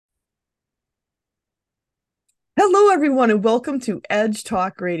Hello, everyone, and welcome to Edge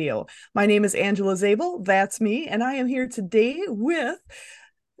Talk Radio. My name is Angela Zabel. That's me, and I am here today with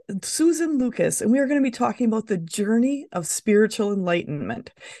Susan Lucas, and we are going to be talking about the journey of spiritual enlightenment.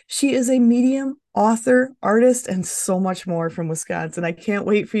 She is a medium, author, artist, and so much more from Wisconsin. I can't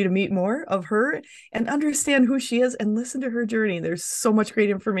wait for you to meet more of her and understand who she is and listen to her journey. There's so much great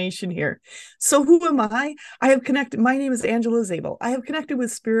information here. So, who am I? I have connected, my name is Angela Zabel. I have connected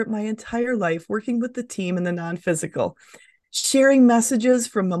with spirit my entire life, working with the team in the non physical, sharing messages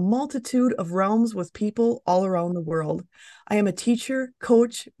from a multitude of realms with people all around the world. I am a teacher,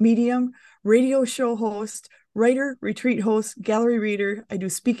 coach, medium, radio show host, writer, retreat host, gallery reader. I do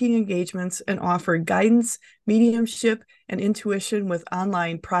speaking engagements and offer guidance, mediumship, and intuition with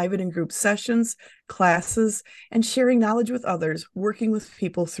online private and group sessions, classes, and sharing knowledge with others, working with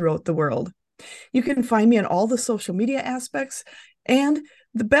people throughout the world. You can find me on all the social media aspects, and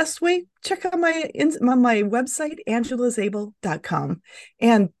the best way, check out my website, angelazabel.com.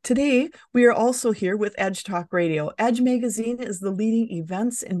 And today we are also here with Edge Talk Radio. Edge Magazine is the leading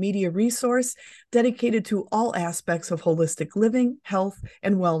events and media resource dedicated to all aspects of holistic living, health,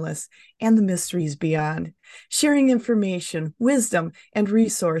 and wellness, and the mysteries beyond, sharing information, wisdom, and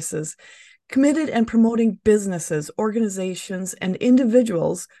resources, committed and promoting businesses, organizations, and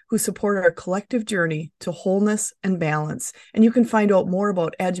individuals who support our collective journey to wholeness and balance. And you can find out more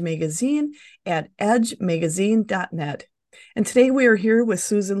about Edge Magazine at edgemagazine.net. And today we are here with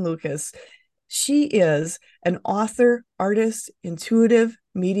Susan Lucas. She is an author, artist, intuitive,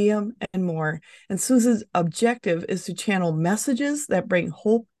 medium, and more. And Susan's objective is to channel messages that bring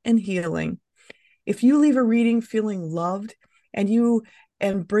hope and healing. If you leave a reading feeling loved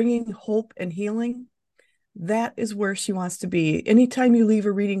and bringing hope and healing, that is where she wants to be. Anytime you leave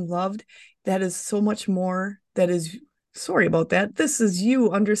a reading loved, that is so much more. That is, sorry about that. This is you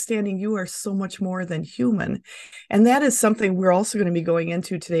understanding you are so much more than human. And that is something we're also going to be going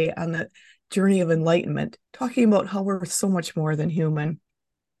into today on the journey of enlightenment, talking about how we're so much more than human.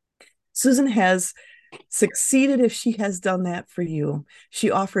 Susan has succeeded if she has done that for you.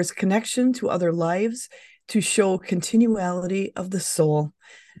 She offers connection to other lives to show continuality of the soul.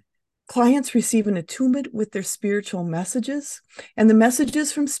 Clients receive an attunement with their spiritual messages, and the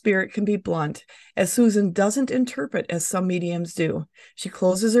messages from spirit can be blunt, as Susan doesn't interpret as some mediums do. She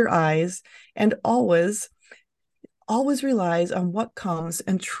closes her eyes and always relies on what comes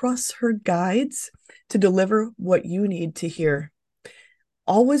and trusts her guides to deliver what you need to hear.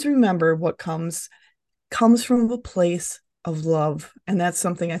 Always remember what comes from a place of love. And that's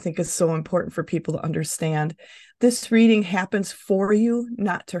something I think is so important for people to understand. This reading happens for you,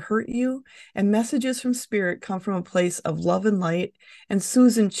 not to hurt you. And messages from spirit come from a place of love and light. And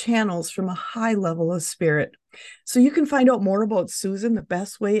Susan channels from a high level of spirit. So you can find out more about Susan. The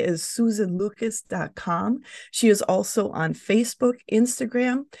best way is susanlucas.com. She is also on Facebook,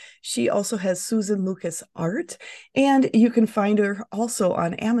 Instagram. She also has Susan Lucas Art. And you can find her also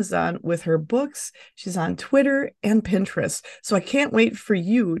on Amazon with her books. She's on Twitter and Pinterest. So I can't wait for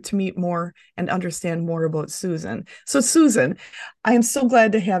you to meet more and understand more about Susan. So Susan, I am so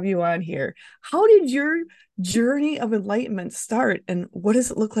glad to have you on here. How did your journey of enlightenment start, and what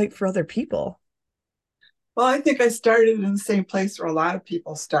does it look like for other people? Well, I think I started in the same place where a lot of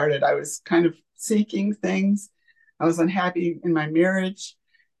people started. I was kind of seeking things. I was unhappy in my marriage.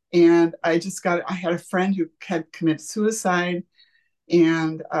 And I had a friend who had committed suicide.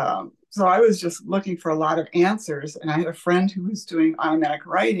 And so I was just looking for a lot of answers. And I had a friend who was doing automatic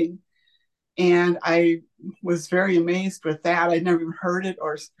writing. And I was very amazed with that. I'd never even heard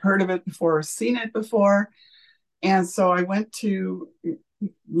of it before or seen it before. And so I went to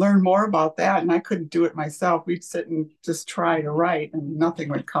learn more about that, and I couldn't do it myself. We'd sit and just try to write and nothing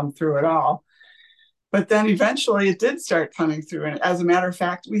would come through at all. But then eventually it did start coming through. And as a matter of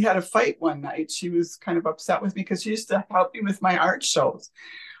fact, we had a fight one night. She was kind of upset with me because she used to help me with my art shows,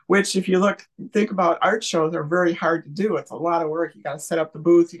 which if you think about art shows are very hard to do. It's a lot of work. You got to set up the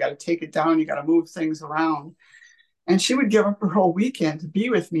booth, you got to take it down, you got to move things around. And she would give up her whole weekend to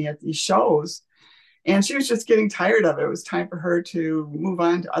be with me at these shows. And she was just getting tired of it. It was time for her to move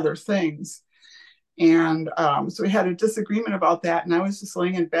on to other things. And so we had a disagreement about that. And I was just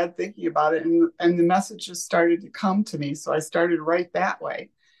laying in bed thinking about it. And the message just started to come to me. So I started right that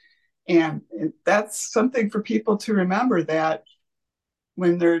way. And that's something for people to remember, that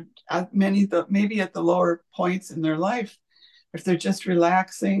when they're maybe at the lower points in their life, if they're just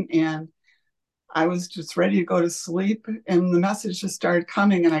relaxing, and I was just ready to go to sleep, and the message just started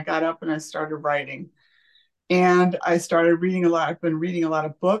coming, and I got up and I started writing. And I started reading a lot. I've been reading a lot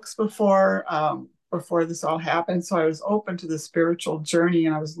of books before this all happened. So I was open to the spiritual journey,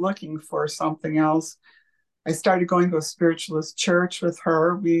 and I was looking for something else I started going to a spiritualist church with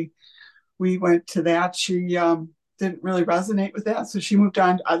her. We went to that. She didn't really resonate with that, so she moved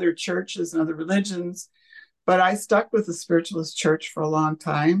on to other churches and other religions. But I stuck with the spiritualist church for a long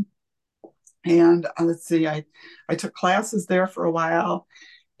time. And let's see, I took classes there for a while,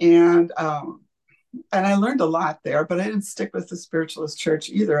 and I learned a lot there. But I didn't stick with the spiritualist church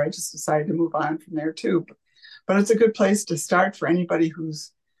either. I just decided to move on from there too. But it's a good place to start for anybody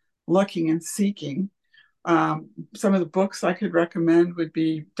who's looking and seeking. Some of the books I could recommend would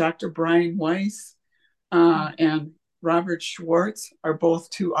be Dr. Brian Weiss and Robert Schwartz are both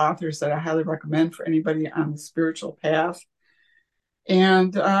two authors that I highly recommend for anybody on the spiritual path.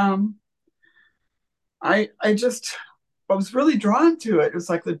 And I just I was really drawn to it. It was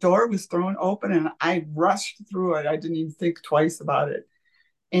like the door was thrown open and I rushed through it. I didn't even think twice about it.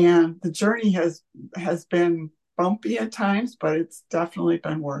 And the journey has been bumpy at times, but it's definitely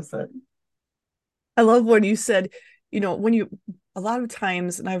been worth it. I love when you said, when you, a lot of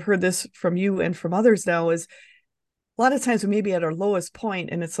times, and I've heard this from you and from others now, is a lot of times we may be at our lowest point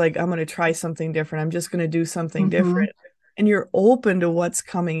and it's like, I'm going to try something different. I'm just going to do something Mm-hmm. different. And you're open to what's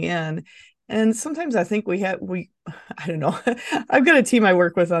coming in. And sometimes I think I don't know, I've got a team I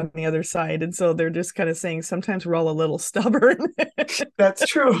work with on the other side. And so they're just kind of saying sometimes we're all a little stubborn. That's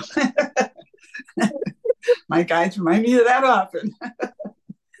true. My guides remind me of that often.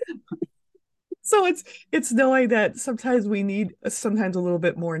 So it's knowing that sometimes we need sometimes a little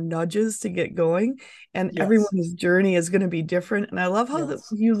bit more nudges to get going, and Yes, everyone's journey is going to be different. And I love how yes,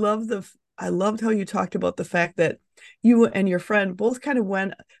 you love I loved how you talked about the fact that you and your friend both kind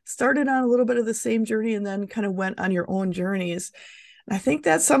of started on a little bit of the same journey and then kind of went on your own journeys. And I think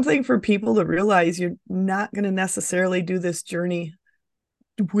that's something for people to realize. You're not going to necessarily do this journey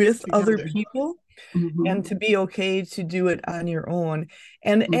with other together. people, Mm-hmm. and to be okay to do it on your own.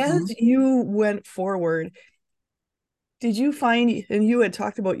 And as Mm-hmm. you went forward, did you find, and you had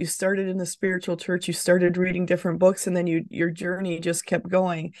talked about, you started in the spiritual church, you started reading different books, and then your journey just kept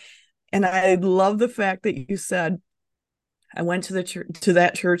going. And I love the fact that you said, I went to the to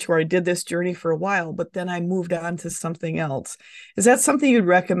that church where I did this journey for a while, but then I moved on to something else. Is that something you'd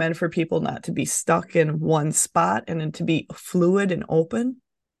recommend for people, not to be stuck in one spot and to be fluid and open?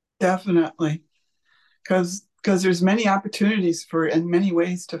 Definitely, because there's many opportunities for and many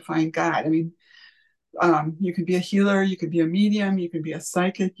ways to find God. I mean, you can be a healer, you could be a medium, you can be a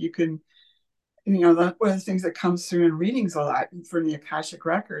psychic, you can, one of the things that comes through in readings a lot from the Akashic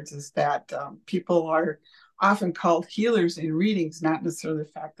records is that people are often called healers in readings, not necessarily the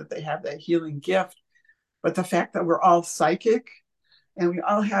fact that they have that healing gift, but the fact that we're all psychic and we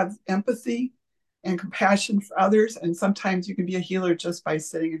all have empathy and compassion for others. And sometimes you can be a healer just by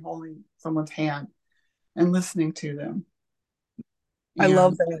sitting and holding someone's hand and listening to them. I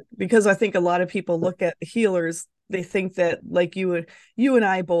love And that because I think a lot of people look at healers, they think that like you and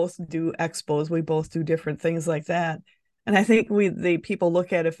I both do expos, we both do different things like that. And I think the people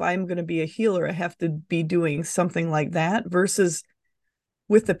look at, if I'm going to be a healer, I have to be doing something like that versus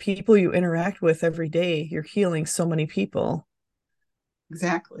with the people you interact with every day, you're healing so many people.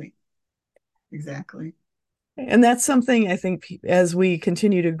 exactly, exactly. And that's something I think as we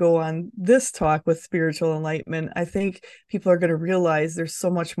continue to go on this talk with spiritual enlightenment, I think people are going to realize there's so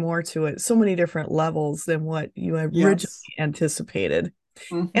much more to it, so many different levels than what you originally Yes. anticipated.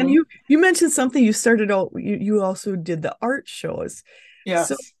 And Mm-hmm. you mentioned something, you started out, you also did the art shows.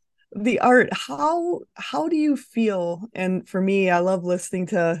 So Yes. the art, how do you feel? And for me, I love listening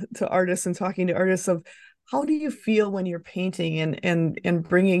to artists and talking to artists of how do you feel when you're painting and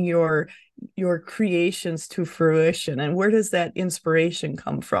bringing your creations to fruition, and where does that inspiration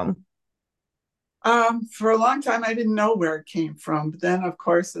come from? For a long time, I didn't know where it came from. But then, of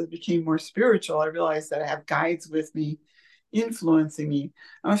course, as it became more spiritual, I realized that I have guides with me, influencing me.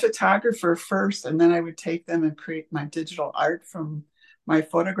 I'm a photographer first, and then I would take them and create my digital art from my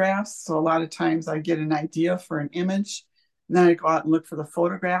photographs. So a lot of times I get an idea for an image, and then I go out and look for the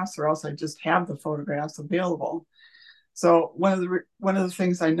photographs, or else I just have the photographs available. So one of the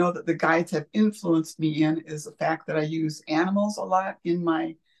things I know that the guides have influenced me in is the fact that I use animals a lot in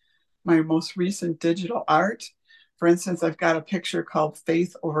my most recent digital art. For instance, I've got a picture called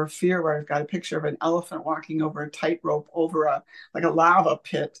Faith Over Fear, where I've got a picture of an elephant walking over a tightrope over a lava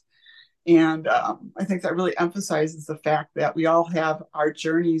pit. And I think that really emphasizes the fact that we all have our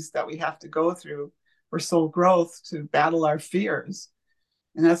journeys that we have to go through for soul growth to battle our fears.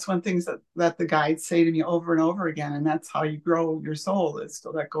 And that's one thing that the guides say to me over and over again. And that's how you grow your soul, is to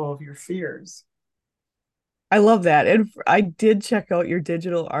let go of your fears. I love that. And I did check out your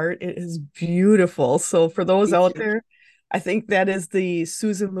digital art. It is beautiful. So for those Thank out you. there, I think that is the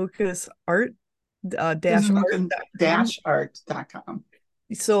Susan Lucas art. dash art.com. SusanLucan-art.com.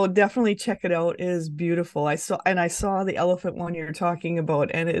 So definitely check it out. It is beautiful. I saw the elephant one you're talking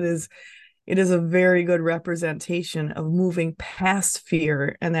about, and it is a very good representation of moving past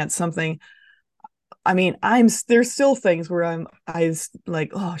fear. And that's something, I mean, there's still things where I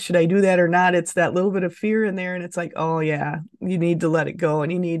like, oh, should I do that or not? It's that little bit of fear in there, and it's like, oh yeah, you need to let it go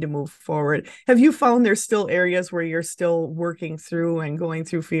and you need to move forward. Have you found there's still areas where you're still working through and going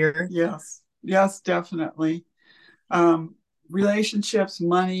through fear? Yes, yes, definitely. Um, Relationships,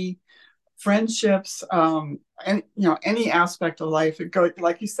 money, friendships, and any aspect of life. It goes,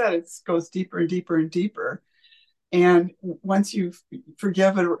 like you said, it goes deeper and deeper and deeper. And once you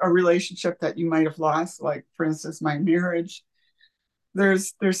forgive a relationship that you might have lost, like for instance, my marriage,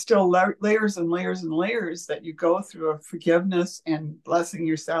 there's still layers and layers and layers that you go through of forgiveness and blessing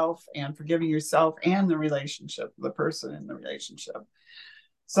yourself and forgiving yourself and the relationship, the person in the relationship.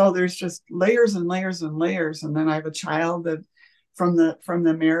 So there's just layers and layers and layers. And then I have a child that from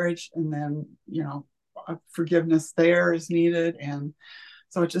the marriage, and then forgiveness there is needed. And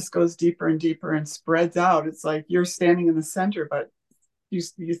so it just goes deeper and deeper and spreads out. It's like you're standing in the center, but you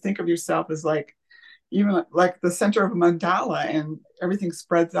think of yourself as like even like the center of a mandala, and everything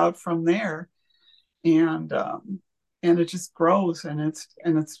spreads out from there. And and it just grows, and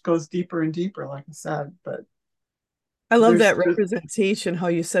it goes deeper and deeper, like I said. But I love there's that representation, how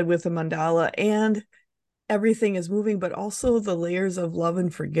you said with the mandala and everything is moving, but also the layers of love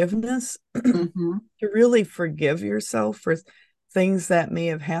and forgiveness mm-hmm. to really forgive yourself for things that may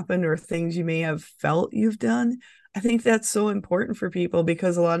have happened or things you may have felt you've done. I think that's so important for people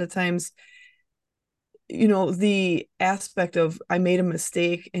because a lot of times, the aspect of I made a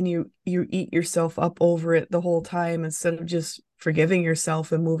mistake and you eat yourself up over it the whole time instead of just forgiving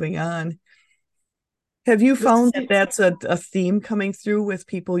yourself and moving on. Have you found that that's a theme coming through with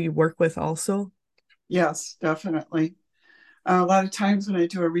people you work with also? Yes, definitely. A lot of times when I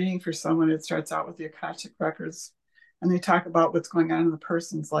do a reading for someone, it starts out with the Akashic records, and they talk about what's going on in the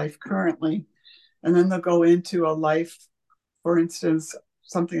person's life currently, and then they'll go into a life. For instance,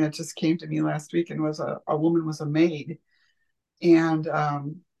 something that just came to me last week, and was a woman was a maid, and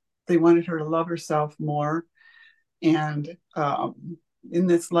they wanted her to love herself more. And in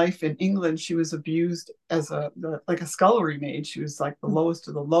this life in England, she was abused as like a scullery maid. She was like the lowest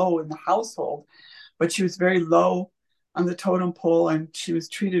of the low in the household, but she was very low on the totem pole, and she was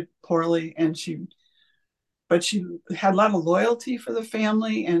treated poorly. But she had a lot of loyalty for the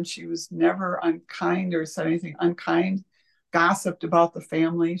family, and she was never unkind or said anything unkind, gossiped about the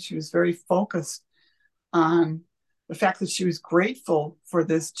family. She was very focused on the fact that she was grateful for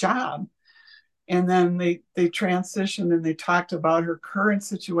this job. And then they transitioned, and they talked about her current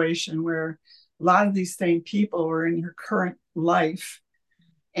situation, where a lot of these same people were in her current life,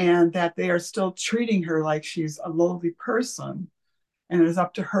 and that they are still treating her like she's a lowly person. And it is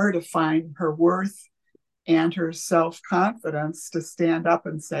up to her to find her worth and her self-confidence to stand up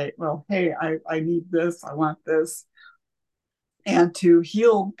and say, well, hey, I need this, I want this, and to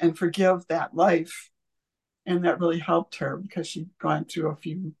heal and forgive that life. And that really helped her because she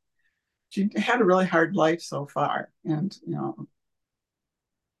had a really hard life so far. And,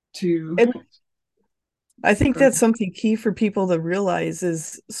 to, And I think that's something key for people to realize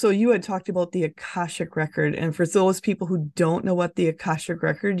is so you had talked about the Akashic record. And for those people who don't know what the Akashic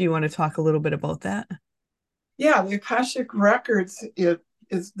record, do you want to talk a little bit about that? yeah, the Akashic records, it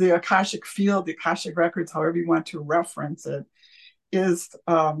is the Akashic field, the Akashic records, however you want to reference it, is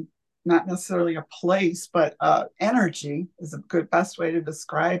not necessarily a place, but energy is a good best way to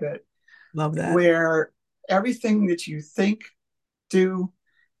describe it, Love that. where everything that you think, do,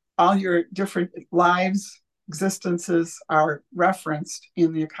 all your different lives, existences are referenced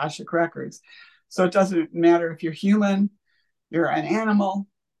in the Akashic records. So it doesn't matter if you're human, you're an animal,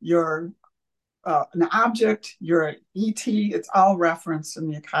 you're an object, you're an ET, it's all referenced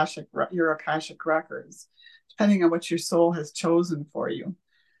in your Akashic records, depending on what your soul has chosen for you.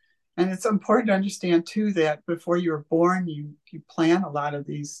 And it's important to understand too that before you're born, you plan a lot of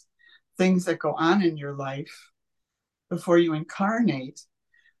these things that go on in your life before you incarnate.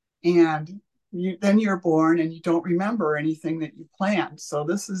 And then you're born and you don't remember anything that you planned. So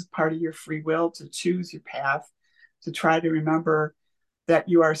this is part of your free will to choose your path, to try to remember that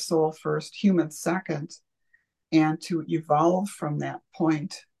you are soul first, human second, and to evolve from that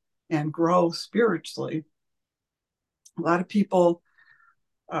point and grow spiritually. A lot of people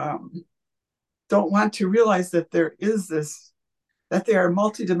um, don't want to realize that there is this, that they are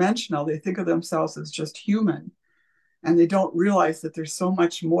multidimensional. They think of themselves as just human, and they don't realize that there's so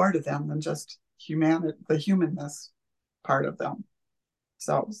much more to them than just humanity, the humanness part of them.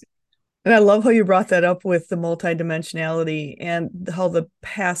 So And I love how you brought that up with the multidimensionality and how the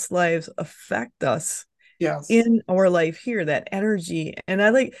past lives affect us Yes. in our life here, that energy. And I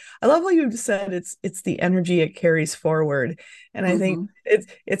love how you said it's the energy it carries forward. And I think Hmm.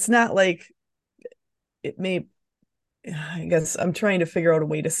 it's not like it may, I guess I'm trying to figure out a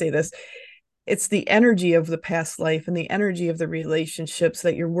way to say this. It's the energy of the past life and the energy of the relationships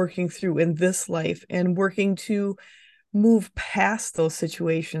that you're working through in this life and working to move past those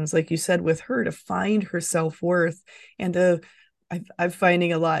situations, like you said, with her to find her self-worth and to I'm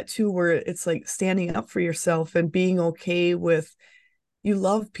finding a lot too where it's like standing up for yourself and being okay with you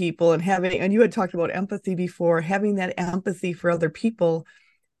love people and having, and you had talked about empathy before, having that empathy for other people,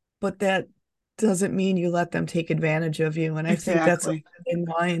 but that doesn't mean you let them take advantage of you. And I think that's a Exactly. in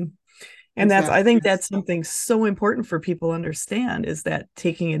line. And I think Exactly. that's something so important for people to understand is that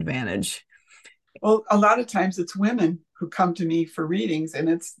taking advantage. Well, a lot of times it's women who come to me for readings, and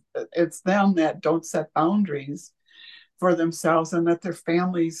it's them that don't set boundaries for themselves and that their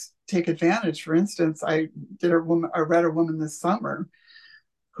families take advantage. For instance, I read a woman this summer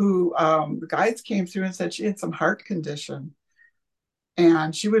who the guides came through and said she had some heart condition,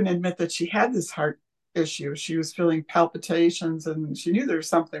 and she wouldn't admit that she had this heart issue. She was feeling palpitations, and she knew there was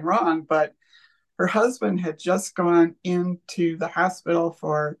something wrong, but her husband had just gone into the hospital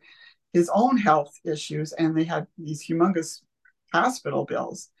for his own health issues, and they had these humongous hospital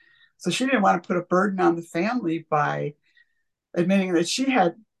bills. So she didn't want to put a burden on the family by admitting that she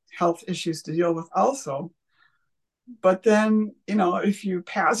had health issues to deal with also. But then, if you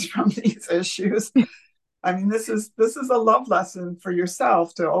pass from these issues, I mean, this is a love lesson for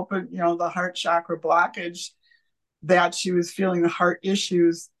yourself to open, the heart chakra blockage that she was feeling, the heart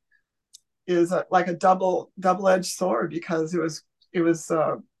issues is like a double-edged sword, because it was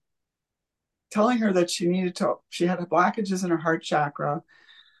telling her that she had blockages in her heart chakra.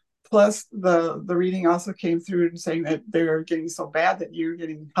 Plus, the reading also came through and saying that they are getting so bad that you're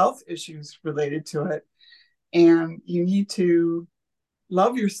getting health issues related to it, and you need to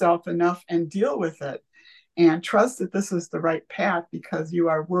love yourself enough and deal with it, and trust that this is the right path because you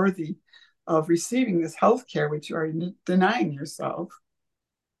are worthy of receiving this health care, which you are denying yourself.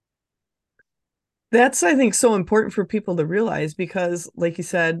 That's, I think, so important for people to realize because, like you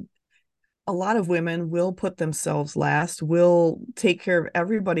said, a lot of women will put themselves last, will take care of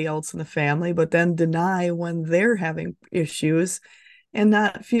everybody else in the family, but then deny when they're having issues and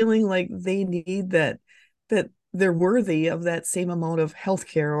not feeling like they need that they're worthy of that same amount of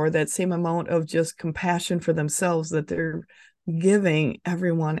healthcare or that same amount of just compassion for themselves that they're giving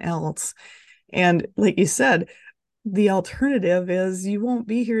everyone else. And like you said, the alternative is you won't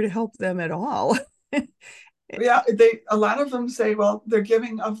be here to help them at all. Yeah, a lot of them say, well, they're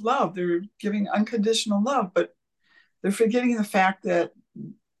giving of love, they're giving unconditional love, but they're forgetting the fact that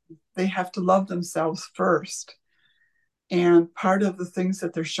they have to love themselves first. And part of the things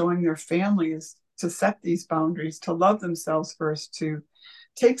that they're showing their families to set these boundaries, to love themselves first, to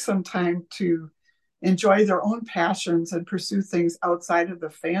take some time to enjoy their own passions and pursue things outside of the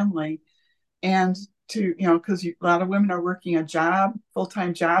family. And to, because a lot of women are working a job,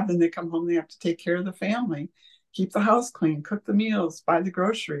 full-time job, then they come home, they have to take care of the family, keep the house clean, cook the meals, buy the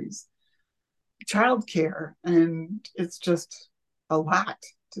groceries, childcare. And it's just a lot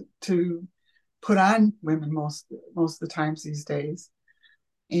to put on women most of the times these days.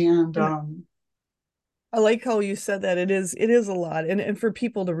 And And I like how you said that it is a lot. And for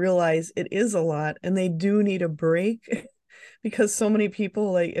people to realize it is a lot and they do need a break because so many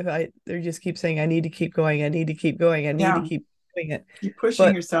people like if I they just keep saying I need to keep going, I need to keep going, I need to yeah, keep doing it. keep pushing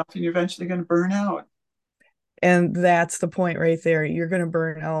But yourself and you're eventually going to burn out. and that's the point right there. You're going to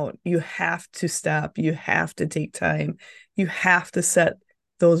burn out. You have to stop. You have to take time. You have to set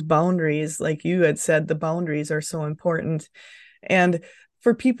those boundaries. Like you had said, the boundaries are so important. And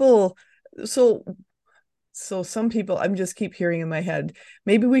for people, so some people I'm just keep hearing in my head,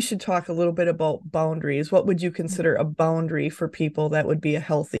 maybe we should talk a little bit about boundaries. What would you consider a boundary for people that would be a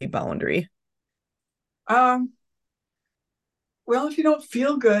healthy boundary? Um, well, if you don't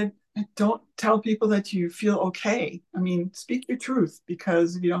feel good, don't tell people that you feel okay. I mean, speak your truth,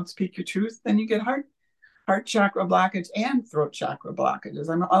 because if you don't speak your truth, then you get heart chakra blockage and throat chakra blockages.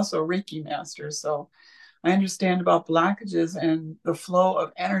 I'm also a Reiki master, so I understand about blockages and the flow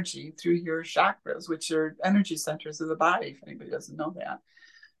of energy through your chakras, which are energy centers of the body, if anybody doesn't know that.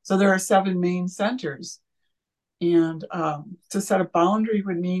 So there are seven main centers. And to set a boundary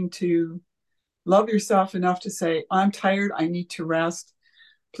would mean to love yourself enough to say, I'm tired, I need to rest.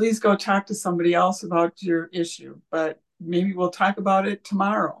 Please go talk to somebody else about your issue, but maybe we'll talk about it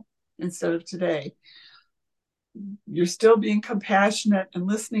tomorrow instead of today. you're still being compassionate and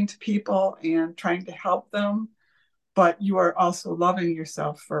listening to people and trying to help them, but you are also loving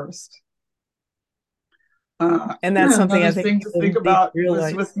yourself first. And that's something Another I think thing to people think need to about was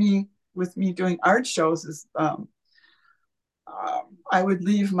realize. with me doing art shows is I would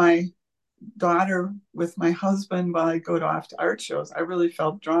leave my daughter with my husband while I go to off to art shows. I really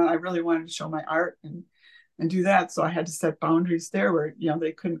felt drawn. I really wanted to show my art and do that. So I had to set boundaries there where, you know,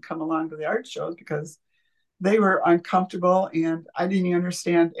 they couldn't come along to the art shows because they were uncomfortable and I didn't even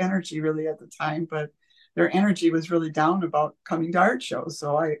understand energy really at the time, but their energy was really down about coming to art shows.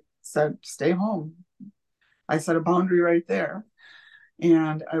 So I said, stay home. I set a boundary right there.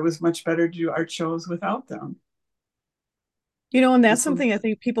 And I was much better to do art shows without them. And And that's so, something I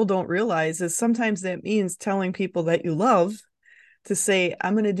think people don't realize is sometimes that means telling people that you love to say,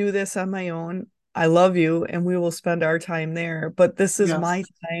 I'm going to do this on my own. I love you, and we will spend our time there. But this is yes, my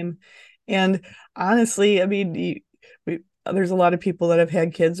time. And honestly, I mean, there's a lot of people that have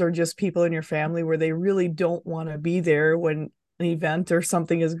had kids or just people in your family where they really don't want to be there when an event or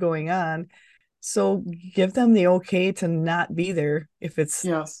something is going on. So give them the okay to not be there if it's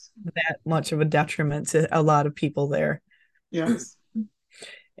yes, that much of a detriment to a lot of people there. yes.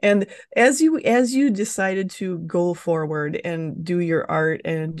 And as you decided to go forward and do your art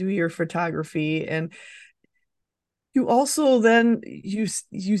and do your photography, and you also then you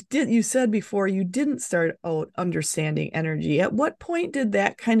said before you didn't start out understanding energy. At what point did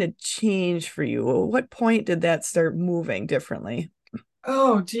that kind of change for you? What point did that start moving differently?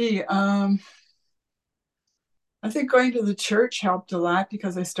 Oh, gee. I think going to the church helped a lot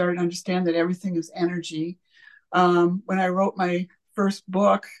because I started to understand that everything is energy. When I wrote my first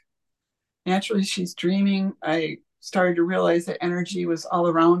book, Naturally She's Dreaming, I started to realize that energy was all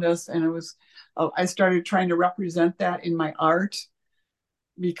around us. And I started trying to represent that in my art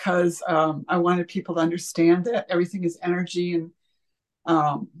because I wanted people to understand that everything is energy. And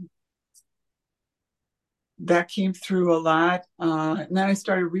um, that came through a lot. And then I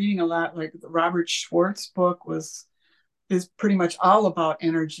started reading a lot, like the Robert Schwartz book is pretty much all about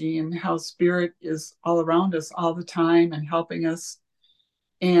energy and how spirit is all around us all the time and helping us.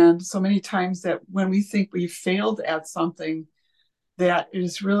 And so many times that when we think we've failed at something, that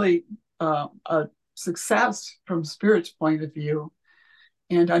is really a success from spirit's point of view.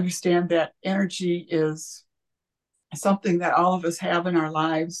 And understand that energy is something that all of us have in our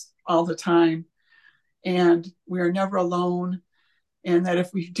lives all the time. And we are never alone. And that if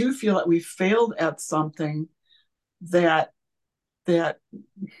we do feel that we failed at something, that that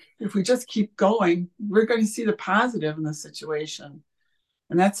if we just keep going, we're going to see the positive in the situation.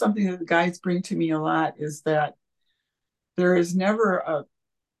 And that's something that the guides bring to me a lot is that there is never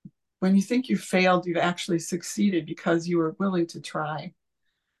when you think you failed, you've actually succeeded because you were willing to try.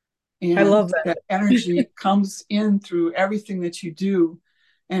 I And love that. that energy comes in through everything that you do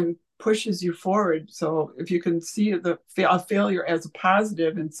and pushes you forward. So if you can see a failure as a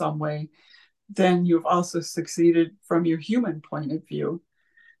positive in some way, then you've also succeeded from your human point of view.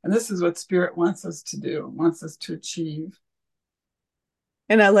 And this is what spirit wants us to do, wants us to achieve.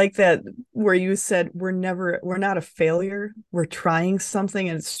 And I like that where you said we're not a failure. We're trying something,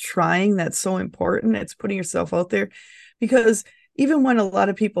 and it's trying that's so important. It's putting yourself out there because even when a lot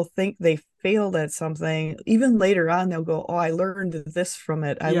of people think they failed at something, even later on they'll go, "Oh, I learned this from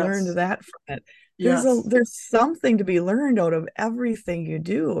it. I learned Yes, that from it." yes, There's something to be learned out of everything you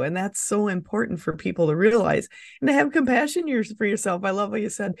do, and that's so important for people to realize and to have compassion for yourself. I love what you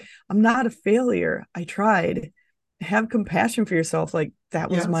said. I'm not a failure. I tried. Have compassion for yourself. Like that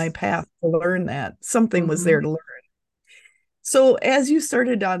was my yes. path to learn that something was there Mm-hmm. to learn. So as you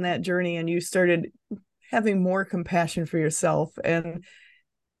started on that journey and you started having more compassion for yourself and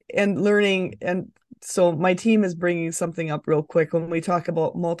learning, and so my team is bringing something up real quick when we talk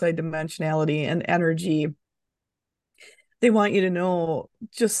about multidimensionality and energy. They want you to know,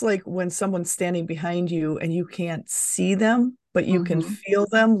 just like when someone's standing behind you and you can't see them but you can Mm-hmm. feel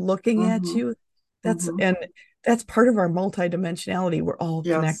them looking at Mm-hmm. you. that's Mm-hmm. and that's part of our multidimensionality. We're all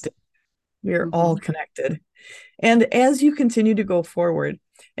Yes. connected. We're all Mm-hmm. connected. And as you continue to go forward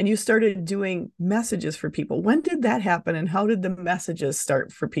and you started doing messages for people, when did that happen and how did the messages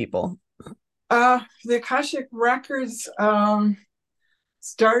start for people? The Akashic Records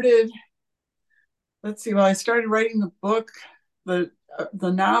started, let's see, well, I started writing the book, the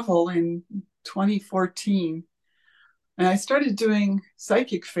novel in 2014. And I started doing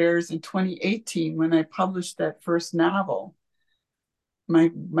psychic fairs in 2018 when I published that first novel, my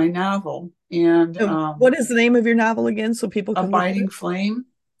novel. And What is the name of your novel again so people can look it Abiding up? Flame.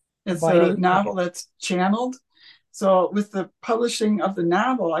 It's a Abiding novel Flame. that's channeled. So with the publishing of the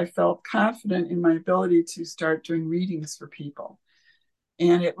novel, I felt confident in my ability to start doing readings for people.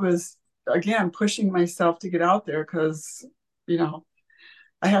 And it was, again, pushing myself to get out there because, you know,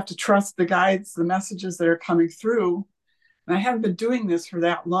 I have to trust the guides, the messages that are coming through. And I haven't been doing this for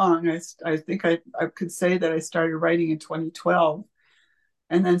that long. I think I could say that I started writing in 2012.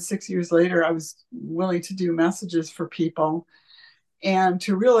 And then 6 years later, I was willing to do messages for people. And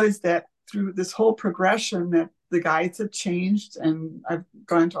to realize that through this whole progression that the guides have changed and I've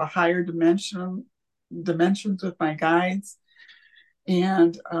gone to a higher dimensions with my guides,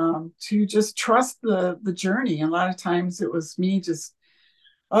 and to just trust the journey. And a lot of times it was me just,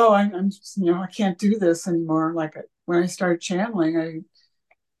 oh, I'm just, I can't do this anymore. Like when I started channeling,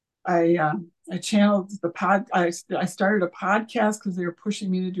 I channeled the pod. I started a podcast because they were pushing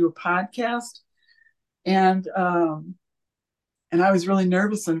me to do a podcast, and and I was really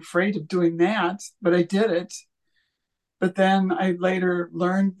nervous and afraid of doing that, but I did it. But then I later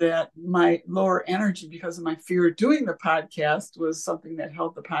learned that my lower energy, because of my fear of doing the podcast, was something that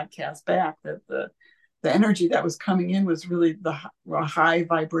held the podcast back. That the energy that was coming in was really the high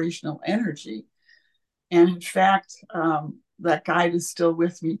vibrational energy, and in fact, that guide is still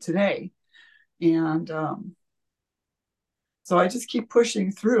with me today. And so I just keep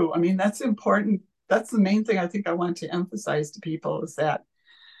pushing through. I mean, that's important. That's the main thing I think I want to emphasize to people is that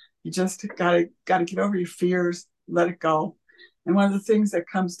you just gotta get over your fears, let it go. And one of the things that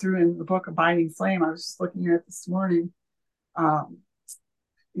comes through in the book Abiding Flame, I was just looking at this morning, um,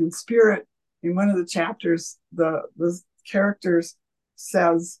 in spirit, in one of the chapters, the characters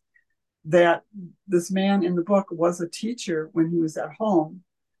says that this man in the book was a teacher when he was at home.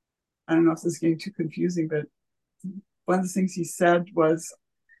 I don't know if this is getting too confusing, but one of the things he said was,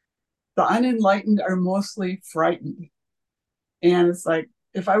 the unenlightened are mostly frightened. And it's like,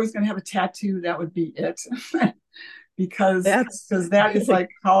 if I was going to have a tattoo, that would be it. because That's, that is like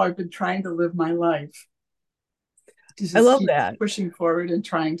how I've been trying to live my life, to I just love keep that. pushing forward and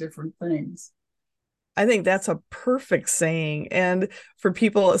trying different things. I think that's a perfect saying. And for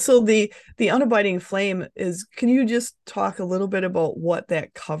people, so the unabiding flame is, can you just talk a little bit about what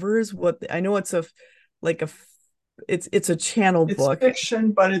that covers? What I know it's a like a it's a channeled It's book.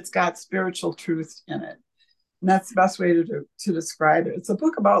 fiction, but it's got spiritual truth in it. And that's the best way to describe it. It's a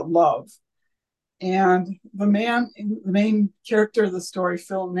book about love. And the main character of the story,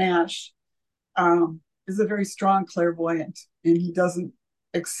 Phil Nash, is a very strong clairvoyant, and he doesn't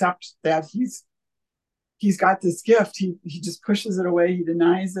accept that he's got this gift. He just pushes it away. He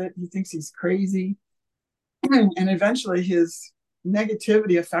denies it. He thinks he's crazy, and eventually his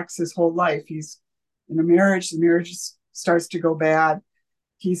negativity affects his whole life. He's in a marriage. The marriage starts to go bad.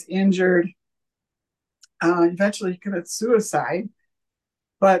 He's injured. Eventually, he commits suicide.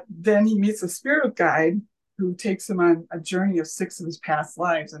 But then he meets a spirit guide who takes him on a journey of 6 of his past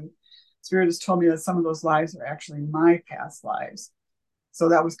lives. And Spirit has told me that some of those lives are actually my past lives. So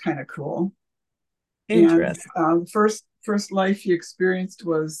that was kind of cool. And Interesting. the first life he experienced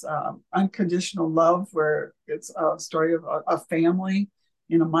was unconditional love, where it's a story of a family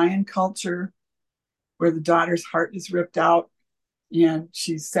in a Mayan culture where the daughter's heart is ripped out and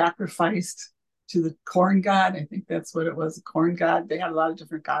she's sacrificed to the corn god. I think that's what it was, a corn god. They had a lot of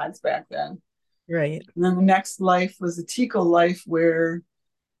different gods back then. Right. And then the next life was a Tico life, where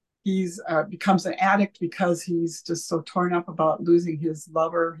he's becomes an addict because he's just so torn up about losing his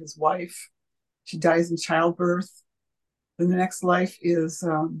lover, his wife. She dies in childbirth. Then the next life is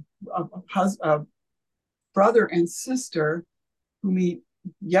a brother and sister who meet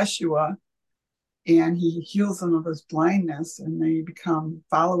Yeshua, and he heals them of his blindness, and they become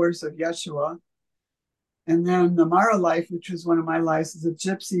followers of Yeshua. And then the Mara life, which was one of my lives, is a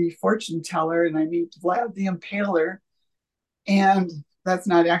gypsy fortune teller, and I meet Vlad the Impaler. And that's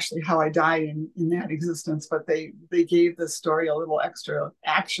not actually how I died in that existence, but they gave the story a little extra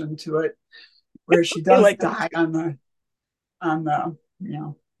action to it, where she I does like die on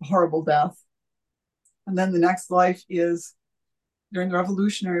the horrible death. And then the next life is during the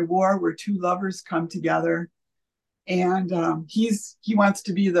Revolutionary War, where two lovers come together, and he wants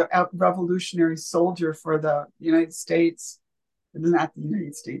to be the revolutionary soldier for the United States. Not the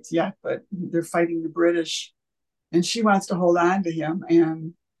United States yet, but they're fighting the British, and she wants to hold on to him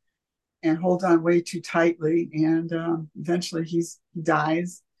and hold on way too tightly, and eventually he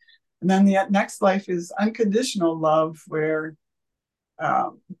dies. And then the next life is unconditional love, where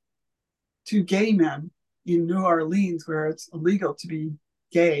um, two gay men in New Orleans, where it's illegal to be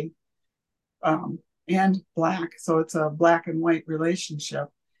gay, and black, so it's a black and white relationship.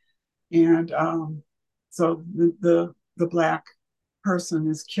 And so the black person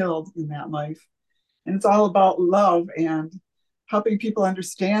is killed in that life. And it's all about love and helping people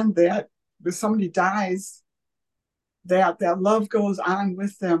understand that when somebody dies, that love goes on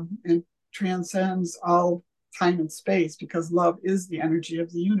with them and transcends all time and space, because love is the energy of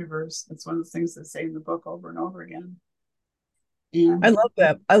the universe. That's one of the things they say in the book over and over again. I And love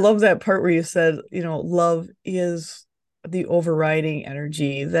that. I love that part where you said, love is the overriding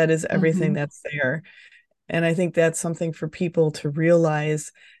energy. That is everything mm-hmm, that's there. And I think that's something for people to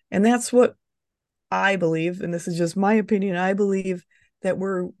realize. And that's what I believe, and this is just my opinion, I believe that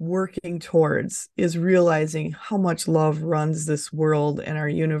we're working towards is realizing how much love runs this world and our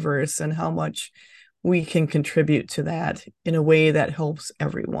universe and how much we can contribute to that in a way that helps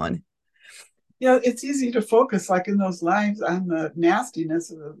everyone. it's easy to focus, like in those lives, on the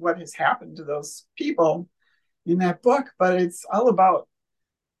nastiness of what has happened to those people in that book, but it's all about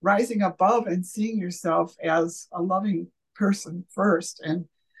rising above and seeing yourself as a loving person first, and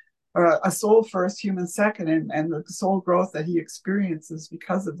or a soul first, human second, and the soul growth that he experiences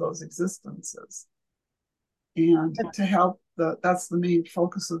because of those existences. And to help that's the main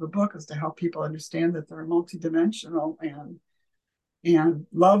focus of the book, is to help people understand that they're multidimensional, and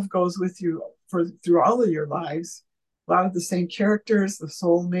love goes with you through all of your lives. A lot of the same characters, the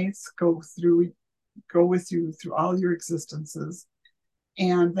soulmates, go with you through all your existences.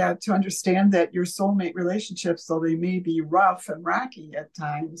 And that to understand that your soulmate relationships, though they may be rough and rocky at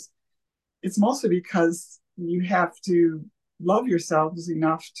times, it's mostly because you have to love yourselves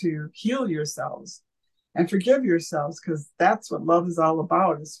enough to heal yourselves and forgive yourselves, because that's what love is all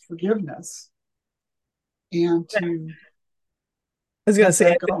about, is forgiveness, and to I was going to let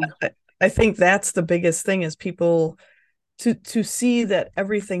say, that go. I think that's the biggest thing is people to see that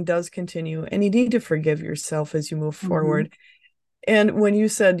everything does continue and you need to forgive yourself as you move Mm-hmm. forward. And when you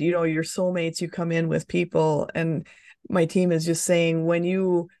said, your soulmates, you come in with people, and my team is just saying, when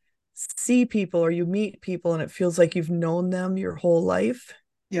you see people or you meet people and it feels like you've known them your whole life,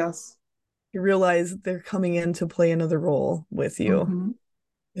 Yes. you realize they're coming in to play another role with you. Mm-hmm.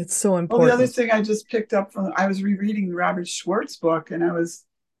 It's so Well, the other important. thing I just picked up from, I was rereading the Robert Schwartz book, and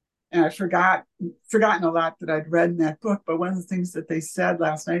I forgotten a lot that I'd read in that book. But one of the things that they said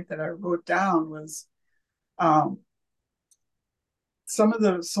last night that I wrote down was, um, some of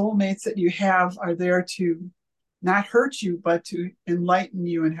the soulmates that you have are there to not hurt you, but to enlighten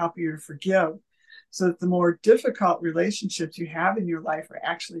you and help you to forgive. So that the more difficult relationships you have in your life are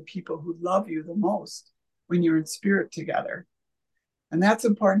actually people who love you the most when you're in spirit together. And that's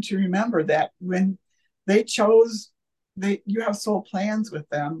important to remember, that when they chose, you have soul plans with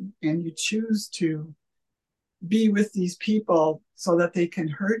them, and you choose to be with these people so that they can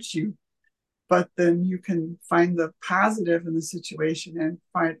hurt you, but then you can find the positive in the situation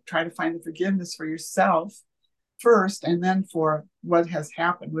and try to find the forgiveness for yourself first, and then for what has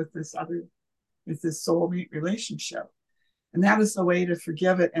happened with this soulmate relationship. And that is the way to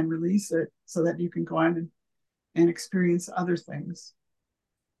forgive it and release it, so that you can go on and experience other things.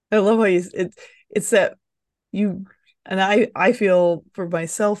 I love how it's that you and I feel for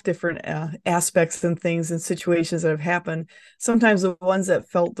myself different aspects and things and situations that have happened. Sometimes the ones that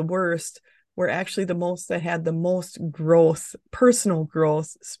felt the worst were actually the most that had the most growth, personal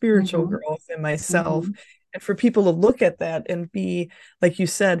growth, spiritual Mm-hmm. growth in myself. Mm-hmm. And for people to look at that and be, like you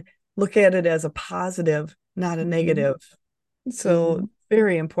said, look at it as a positive, not a Mm-hmm. negative. So Mm-hmm.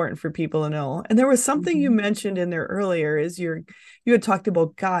 very important for people to know. And there was something you Mm-hmm. mentioned in there earlier is you had talked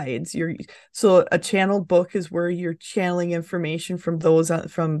about guides. So a channeled book is where you're channeling information from those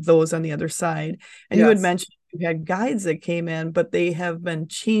on the other side. And you had Yes. mentioned you had guides that came in, but they have been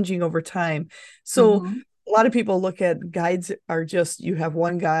changing over time. So Mm-hmm. a lot of people look at guides are just you have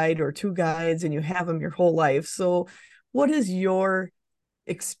one guide or two guides and you have them your whole life. So what is your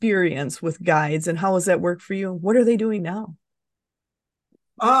experience with guides and how does that work for you? What are they doing now?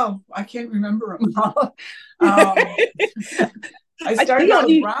 Oh, I can't remember them all. um, I, I started you know, out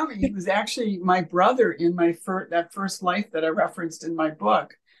with Rami. He was actually my brother in that first life that I referenced in my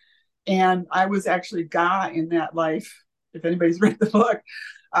book, and I was actually Ga in that life. If anybody's read the book,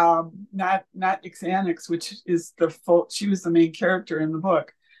 not Xanax, which is she was the main character in the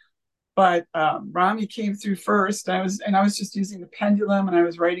book. But Rami came through first. I was just using the pendulum, and I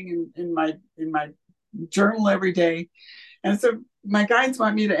was writing in my journal every day. And so my guides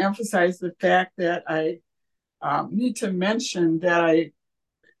want me to emphasize the fact that I need to mention that I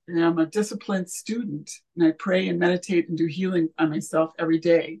am a disciplined student, and I pray and meditate and do healing on myself every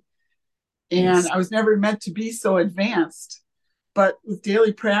day. And nice. I was never meant to be so advanced, but with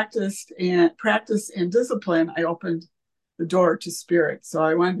daily practice and discipline, I opened the door to spirit. So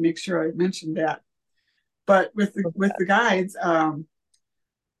I wanted to make sure I mentioned that. But with the guides,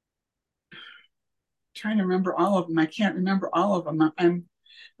 trying to remember all of them. I can't remember all of them.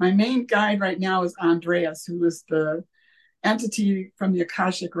 My main guide right now is Andreas, who is the entity from the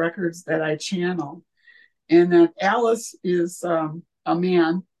Akashic records that I channel. And then Alice is a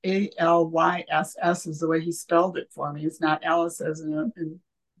man. Alyss is the way he spelled it for me. It's not Alice as a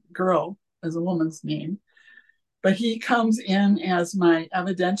girl, as a woman's name. But he comes in as my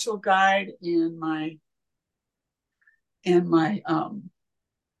evidential guide and my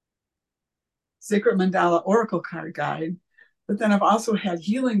Sacred Mandala Oracle card guide. But then I've also had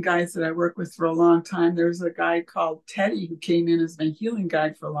healing guides that I work with for a long time. There's a guy called Teddy who came in as my healing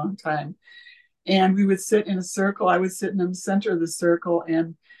guide for a long time. And we would sit in a circle. I would sit in the center of the circle,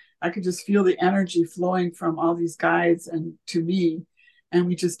 and I could just feel the energy flowing from all these guides and to me. And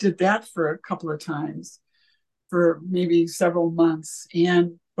we just did that for a couple of times for maybe several months.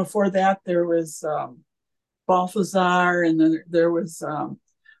 And before that, there was Balthazar, and then there was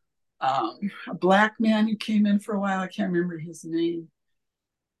a black man who came in for a while. I can't remember his name,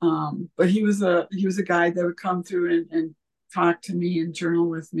 but he was a guy that would come through and talk to me and journal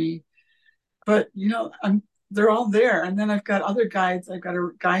with me. But they're all there. And then I've got other guides. I've got a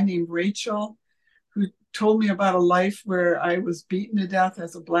guy named Rachel who told me about a life where I was beaten to death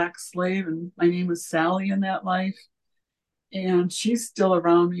as a black slave, and my name was Sally in that life. And she's still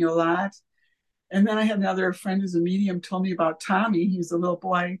around me a lot. And then I had another friend who's a medium told me about Tommy. He's a little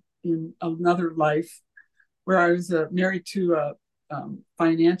boy in another life where I was married to a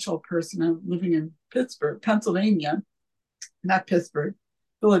financial person. I'm living in Pittsburgh, Pennsylvania, not Pittsburgh,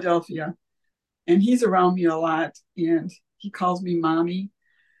 Philadelphia. And he's around me a lot, and he calls me mommy,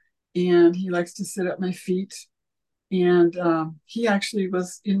 and he likes to sit at my feet. And he actually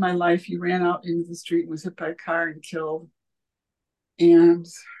was in my life. He ran out into the street and was hit by a car and killed. And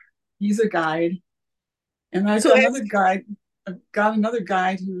he's a guide. And I've So got another guide. I've got another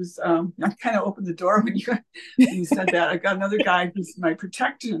guide who's I kind of opened the door when you said that. I've got another guide who's my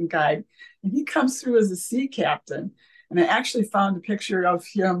protection guide, and he comes through as a sea captain. And I actually found a picture of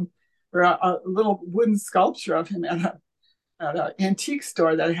him, or a little wooden sculpture of him at an antique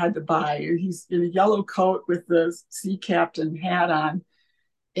store that I had to buy. He's in a yellow coat with the sea captain hat on.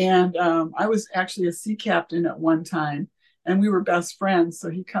 And I was actually a sea captain at one time, and we were best friends. So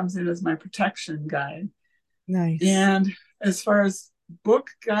he comes in as my protection guide. nice. And as far as book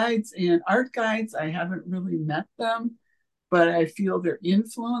guides and art guides, I haven't really met them, but I feel their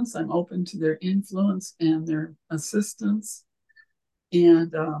influence. I'm open to their influence and their assistance.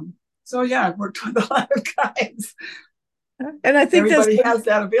 And so, yeah, I've worked with a lot of guides. And I think that's Everybody has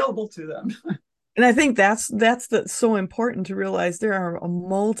that available to them. And I think that's so important to realize there are a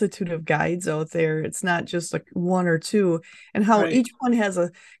multitude of guides out there. It's not just like one or two, and how Right. each one has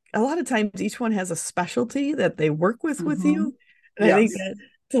a lot of times each one has a specialty that they work with Mm-hmm. you. And I think Yes. that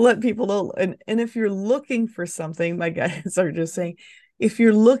to let people know, and if you're looking for something, my guides are just saying, if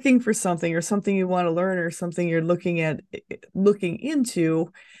you're looking for something or something you want to learn or something you're looking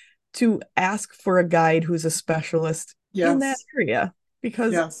into, to ask for a guide who's a specialist in that Yes. area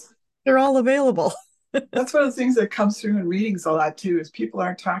because Yes. they're all available. That's one of the things that comes through in readings a lot too, is people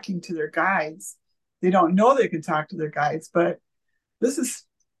aren't talking to their guides. They don't know they can talk to their guides, but this is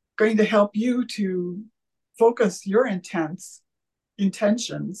going to help you to focus your intent,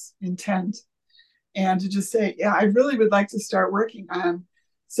 and to just say, yeah, I really would like to start working on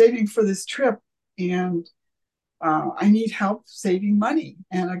saving for this trip, and I need help saving money.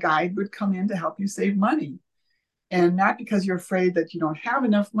 And a guide would come in to help you save money. And not because you're afraid that you don't have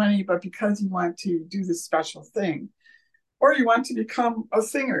enough money, but because you want to do this special thing. Or you want to become a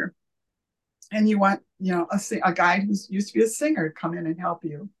singer, and you want, a guide who used to be a singer to come in and help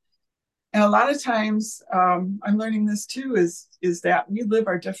you. And a lot of times, I'm learning this too, is that we live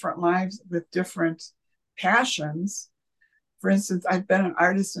our different lives with different passions. For instance, I've been an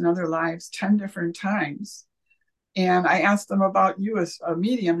artist in other lives 10 different times. And I asked them about you as a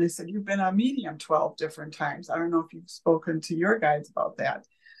medium. They said, you've been a medium 12 different times. I don't know if you've spoken to your guides about that,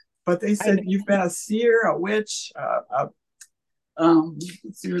 but they I said you've been a seer, a witch, let's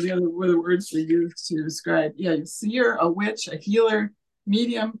see what the words they use to describe. Yeah, a seer, a witch, a healer,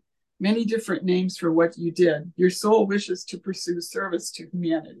 medium, many different names for what you did. Your soul wishes to pursue service to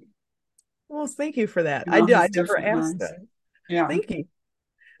humanity Well, thank you for that. in all I his never different asked lives. that. Yeah, Thank you. Thank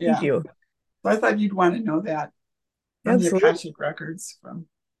yeah. you. So I thought you'd want to know that from the Absolutely. Akashic records. From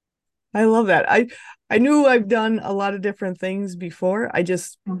I love that. I knew I've done a lot of different things before.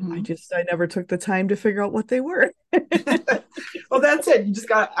 Mhm. I never took the time to figure out what they were. Well, that's it. You just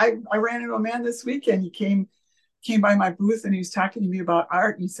got. I ran into a man this weekend. He came by my booth, and he was talking to me about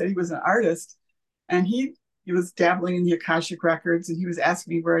art. And he said he was an artist, and he was dabbling in the Akashic records, and he was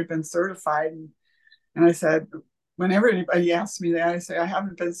asking me where I'd been certified. And And I said, whenever anybody asks me that, I say, I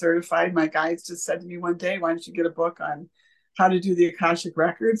haven't been certified. My guides just said to me one day, why don't you get a book on how to do the Akashic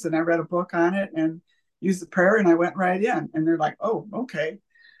Records? And I read a book on it and used the prayer, and I went right in. And they're like, oh, okay.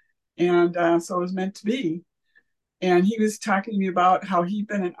 And so it was meant to be. And he was talking to me about how he'd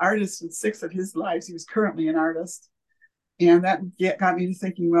been an artist in 6 of his lives. He was currently an artist. And that got me to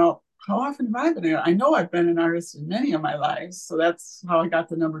thinking, well, how often have I been? I know I've been an artist in many of my lives. So that's how I got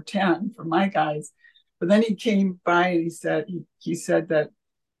the number 10 from my guys. But then he came by and he said that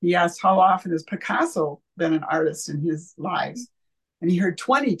he asked how often has Picasso been an artist in his lives? And he heard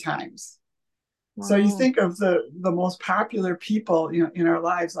 20 times. So you Wow. think of the most popular people, in our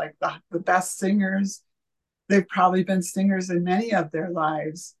lives, like the best singers, they've probably been singers in many of their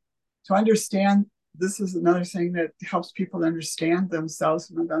lives. To understand, this is another thing that helps people understand themselves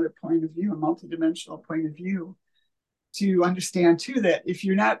from another point of view, a multidimensional point of view. To understand too that if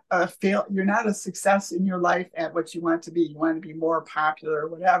you're not a success in your life at what you want to be. You want to be more popular or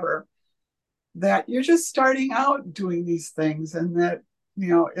whatever. That you're just starting out doing these things, and that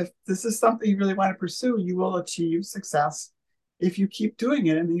if this is something you really want to pursue, you will achieve success if you keep doing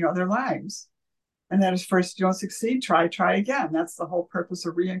it in your other lives. And that is, first you don't succeed, try again. That's the whole purpose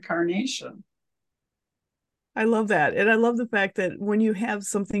of reincarnation. I love that. And I love the fact that when you have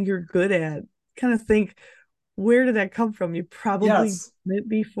something you're good at, kind of think, where did that come from? You probably Yes. did it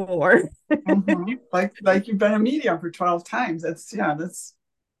before. Mm-hmm. Like you've been a medium for 12 times. That's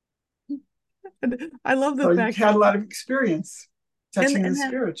And I love the so you've fact had a lot of experience and touching the and that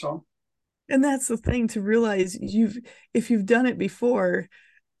spiritual. and that's the thing to realize if you've done it before.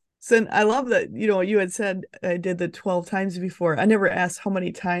 So I love that, you had said I did the 12 times before. I never asked how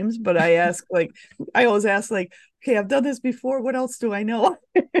many times, but I always ask like, okay, I've done this before. What else do I know?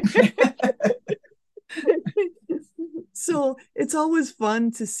 So it's always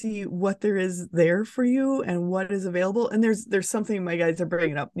fun to see what there is there for you and what is available. And there's something my guys are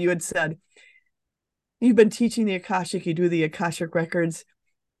bringing up. You had said you've been teaching the Akashic, you do the Akashic records,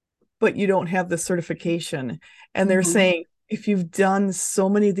 but you don't have the certification. And they're Mm-hmm. saying, if you've done so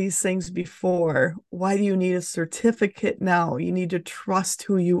many of these things before, why do you need a certificate now? You need to trust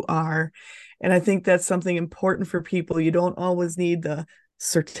who you are. And I think that's something important for people. You don't always need the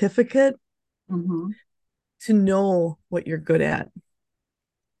certificate Mm-hmm. to know what you're good at.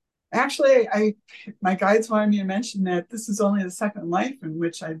 Actually, my guides wanted me to mention that this is only the second life in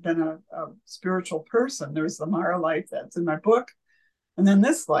which I've been a spiritual person. There's the Mara life that's in my book, and then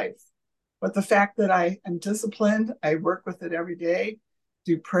this life. But the fact that I am disciplined, I work with it every day,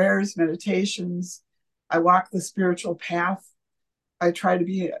 do prayers, meditations, I walk the spiritual path, I try to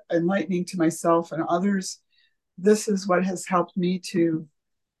be enlightening to myself and others. This is what has helped me to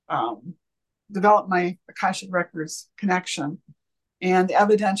um, develop my Akashic Records connection. And the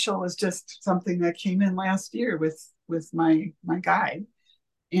evidential was just something that came in last year with my guide.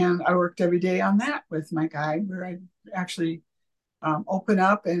 And I worked every day on that with my guide, where I actually open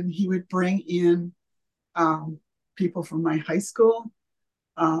up, and he would bring in um, people from my high school.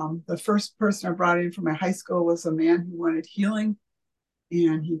 The first person I brought in from my high school was a man who wanted healing,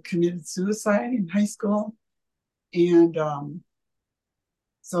 and he committed suicide in high school. And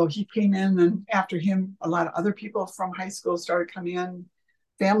so he came in, and after him, a lot of other people from high school started coming in,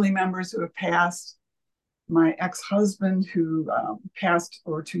 family members who have passed. My ex-husband, who passed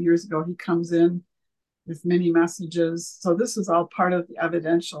over 2 years ago, he comes in with many messages. So this is all part of the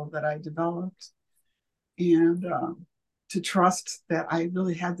evidential that I developed, and to trust that I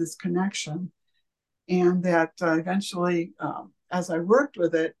really had this connection, and that eventually, as I worked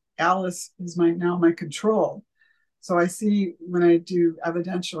with it, Alice is my control. So I see, when I do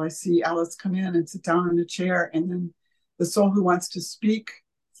evidential, I see Alice come in and sit down in a chair, and then the soul who wants to speak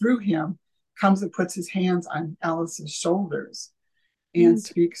through him comes and puts his hands on Alice's shoulders and Mm.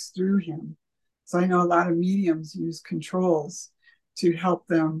 speaks through him. So I know a lot of mediums use controls to help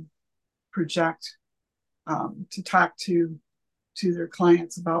them project, to talk to their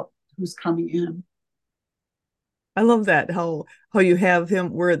clients about who's coming in. I love that how you have him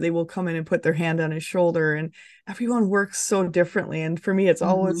where they will come in and put their hand on his shoulder, and everyone works so differently. And for me, it's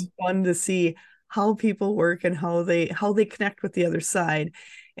always Mm-hmm. fun to see how people work and how they connect with the other side.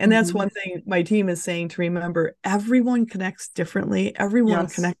 And that's Mm-hmm. one thing my team is saying, to remember everyone connects differently. Everyone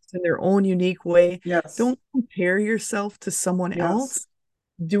Yes. connects in their own unique way. Yes. Don't compare yourself to someone Yes. else.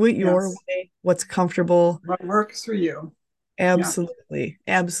 Do it your Yes. way, what's comfortable. What works for you? Yeah. Absolutely.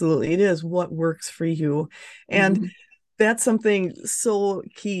 Absolutely. It is what works for you. And Mm-hmm. that's something so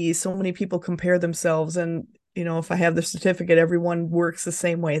key. So many people compare themselves, and if I have the certificate, everyone works the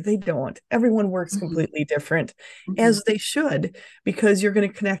same way. They don't. Everyone works Hmm. completely different, Hmm. as they should, because you're going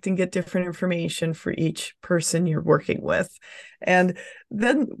to connect and get different information for each person you're working with. And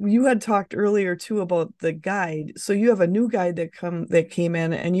then you had talked earlier too about the guide. So you have a new guide that came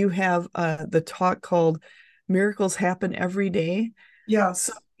in, and you have the talk called Miracles Happen Every Day. So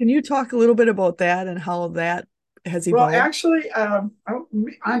Yes. can you talk a little bit about that and how that has Well, evolved? actually,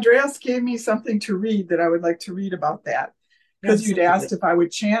 Andreas gave me something to read that I would like to read about that because you'd asked Absolutely. if I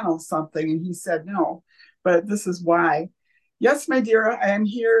would channel something, and he said no. But this is why. Yes, my dear, I am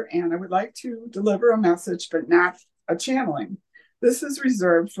here and I would like to deliver a message, but not a channeling. This is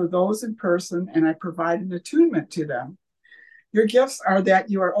reserved for those in person, and I provide an attunement to them. Your gifts are that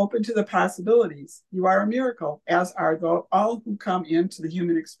you are open to the possibilities. You are a miracle, as are all who come into the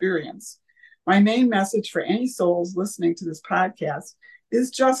human experience. My main message for any souls listening to this podcast is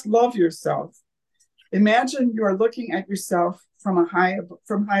just love yourself. Imagine you are looking at yourself from high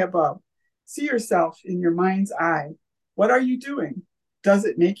above. See yourself in your mind's eye. What are you doing? Does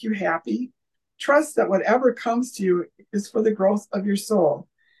it make you happy? Trust that whatever comes to you is for the growth of your soul.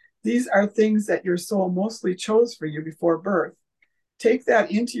 These are things that your soul mostly chose for you before birth. Take that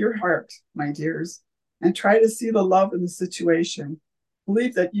into your heart, my dears, and try to see the love in the situation.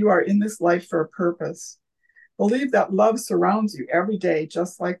 Believe that you are in this life for a purpose. Believe that love surrounds you every day,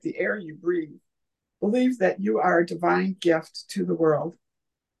 just like the air you breathe. Believe that you are a divine gift to the world.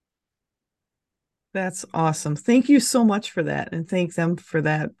 That's awesome. Thank you so much for that. And thank them for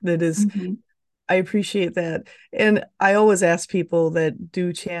that. Mm-hmm. I appreciate that. And I always ask people that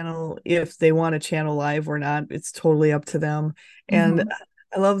do channel if they want to channel live or not. It's totally up to them. And Mm-hmm.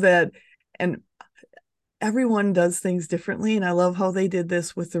 I love that. And everyone does things differently. And I love how they did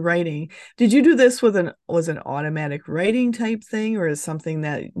this with the writing. Did you do this with an automatic writing type thing, or is something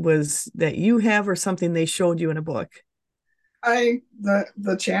that you have, or something they showed you in a book?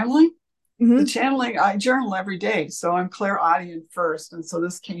 The channeling, Hmm. I journal every day, so I'm clairaudient first, and so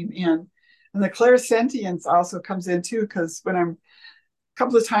this came in, and the clairsentience also comes in too, because when I'm a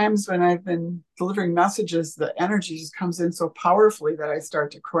couple of times when I've been delivering messages, the energy just comes in so powerfully that I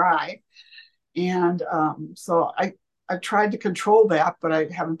start to cry. And so I've tried to control that, but I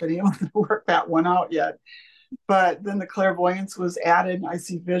haven't been able to work that one out yet. But then the clairvoyance was added. I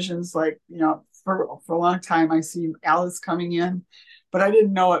see visions like, for a long time, I see Alice coming in, but I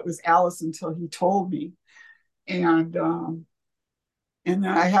didn't know it was Alice until he told me. And and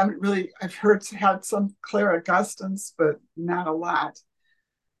I haven't really, I've had some clairagustance, but not a lot.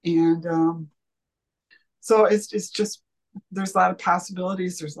 And so it's just, there's a lot of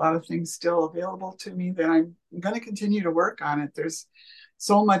possibilities. There's a lot of things still available to me that I'm going to continue to work on it. There's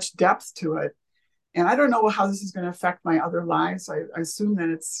so much depth to it. And I don't know how this is going to affect my other lives. I assume that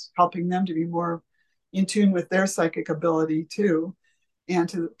it's helping them to be more in tune with their psychic ability too, and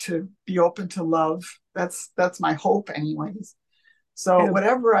to be open to love. That's my hope, anyways. So Yeah,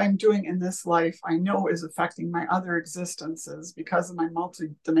 whatever I'm doing in this life, I know is affecting my other existences because of my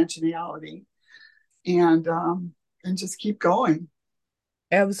multidimensionality, and and just keep going.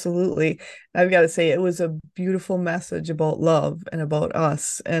 absolutely. I've got to say, it was a beautiful message about love and about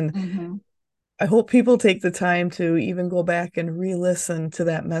us. And Mm-hmm. I hope people take the time to even go back and re-listen to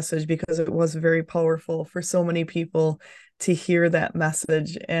that message, because it was very powerful for so many people to hear that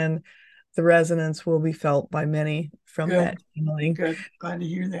message, and the resonance will be felt by many from that Good, healing. good. Glad to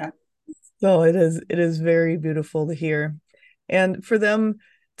hear that. So it is very beautiful to hear. And for them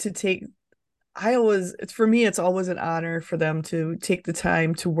to take I always it's for me it's always an honor for them to take the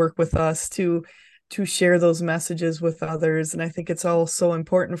time to work with us, to share those messages with others. And I think it's all so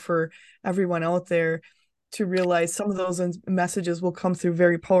important for everyone out there to realize some of those messages will come through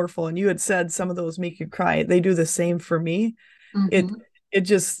very powerful. And you had said some of those make you cry. They do the same for me. it Mm-hmm. it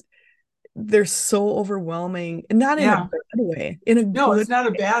just they're so overwhelming, and not in a Yeah. bad way, in a No, good. it's not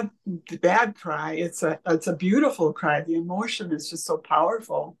a bad cry. It's a beautiful cry. The emotion is just so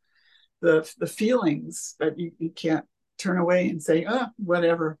powerful. The feelings that you can't turn away and say, oh,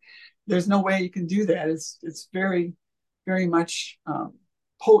 whatever. There's no way you can do that. It's very, very much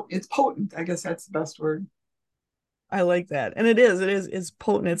potent. It's potent. I guess that's the best word. I like that. And it's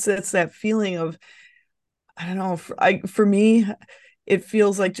potent. It's that feeling of, I don't know, for me, it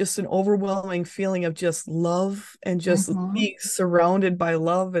feels like just an overwhelming feeling of just love and just Mm-hmm. being surrounded by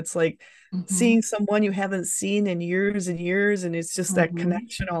love. It's like Mm-hmm. seeing someone you haven't seen in years and years, and it's just that Mm-hmm.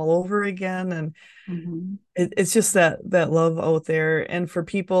 connection all over again. And Mm-hmm. it's just that love out there. And for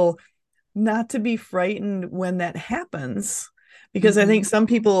people not to be frightened when that happens, because I think Hmm. some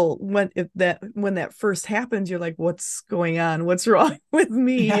people when that first happens, you're like, what's going on? What's wrong with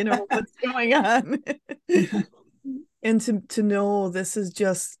me? Yeah. You know, what's going on? And to know this is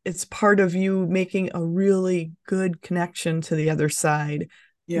just it's part of you making a really good connection to the other side,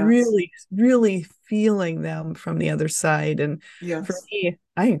 Yes. really really feeling them from the other side. And for Yes. me,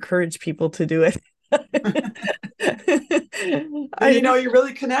 I encourage people to do it. Then I you're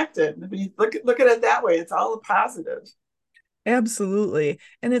really connected. I mean, look at it that way. It's all a positive. Absolutely.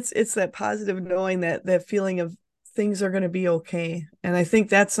 And it's that positive knowing that feeling of things are going to be okay. And I think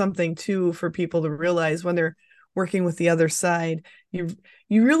that's something too for people to realize when they're working with the other side. You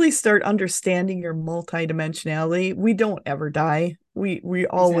really start understanding your multidimensionality. We don't ever die. We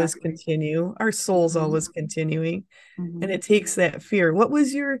always Exactly. continue. Our soul's Hmm. always continuing. And Hmm. it takes that fear. What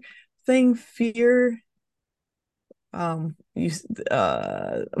was your thing? Fear you with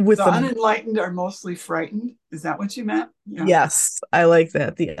The the unenlightened are mostly frightened. Is that what you meant? Yeah. Yes, I like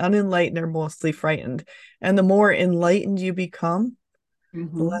that. The unenlightened are mostly frightened. And the more enlightened you become, the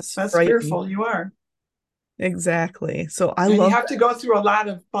Hmm. less Less frightened. fearful you are. Exactly. So I And you love have to that. go through a lot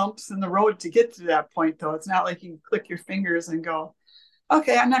of bumps in the road to get to that point, though. It's not like you can click your fingers and go,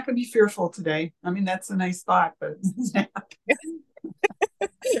 okay, I'm not going to be fearful today. I mean, that's a nice thought, but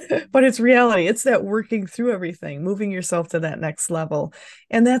But it's reality. It's that working through everything, moving yourself to that next level.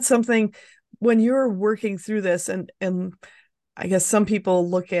 And that's something when you're working through this and I guess some people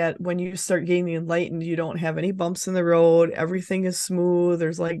look at when you start getting enlightened, you don't have any bumps in the road. Everything is smooth.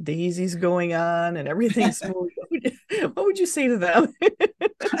 There's like daisies going on and everything's smooth. What would you say to them?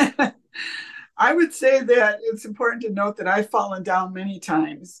 I would say that it's important to note that I've fallen down many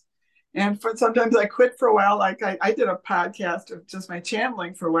times. And sometimes I quit for a while. Like I did a podcast of just my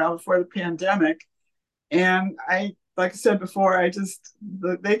channeling for a while before the pandemic. And like I said before,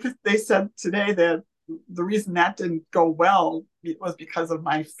 they said today that the reason that didn't go well was because of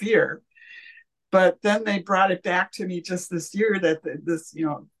my fear. But then they brought it back to me just this year that this,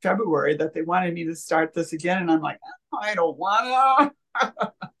 February, that they wanted me to start this again. And I'm like, oh, I don't want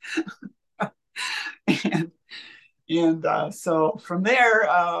to. and so from there,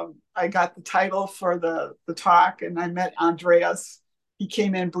 I got the title for the talk, and I met Andreas. He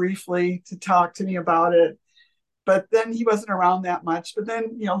came in briefly to talk to me about it, but then he wasn't around that much. But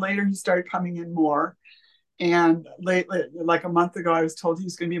then, later he started coming in more. And lately, like a month ago, I was told he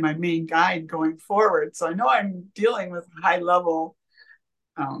was going to be my main guide going forward. So I know I'm dealing with high level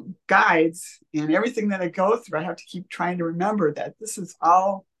guides, and everything that I go through, I have to keep trying to remember that this is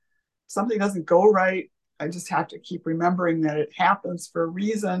all something doesn't go right. I just have to keep remembering that it happens for a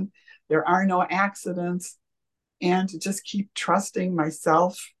reason. There are no accidents, and to just keep trusting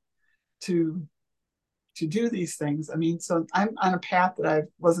myself to do these things. I mean, so I'm on a path that I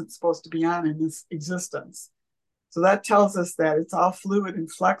wasn't supposed to be on in this existence. So that tells us that it's all fluid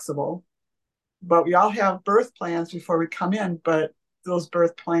and flexible, but we all have birth plans before we come in, but those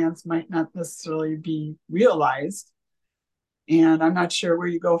birth plans might not necessarily be realized. And I'm not sure where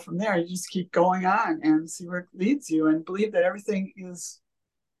you go from there. You just keep going on and see where it leads you and believe that everything is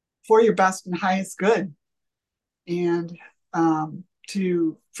for your best and highest good. And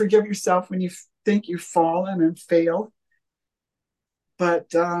to forgive yourself when you think you've fallen and failed.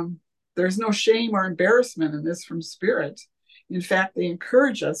 But there's no shame or embarrassment in this from spirit. In fact, they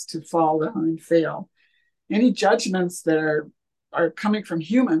encourage us to fall down and fail. Any judgments that are coming from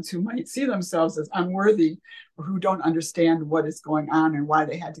humans who might see themselves as unworthy or who don't understand what is going on and why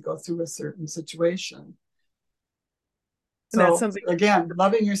they had to go through a certain situation. And that's So something again,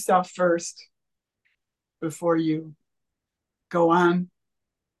 loving yourself first before you go on,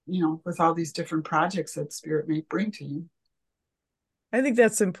 with all these different projects that spirit may bring to you. I think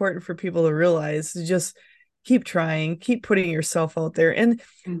that's important for people to realize to just keep trying, keep putting yourself out there. And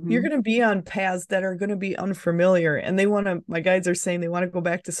you're Mm-hmm. going to be on paths that are going to be unfamiliar. And my guides are saying they want to go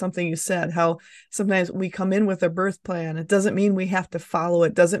back to something you said, how sometimes we come in with a birth plan. It doesn't mean we have to follow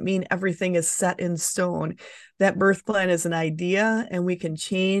it, doesn't mean everything is set in stone. That birth plan is an idea and we can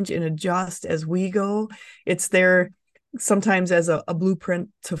change and adjust as we go. It's there sometimes as a blueprint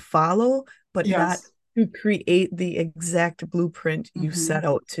to follow, but not Yes. to create the exact blueprint you Mm-hmm. set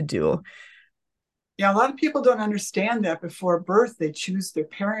out to do. Yeah, a lot of people don't understand that before birth, they choose their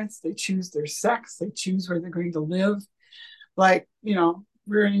parents, they choose their sex, they choose where they're going to live. Like,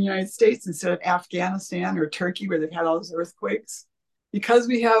 we're in the United States instead of Afghanistan or Turkey where they've had all those earthquakes because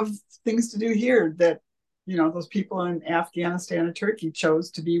we have things to do here that, those people in Afghanistan or Turkey chose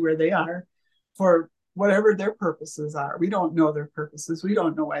to be where they are for whatever their purposes are. We don't know their purposes. We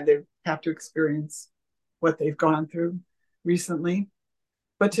don't know why they have to experience what they've gone through recently.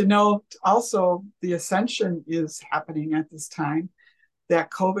 But to know also the ascension is happening at this time, that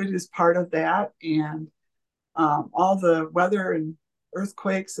COVID is part of that, and all the weather and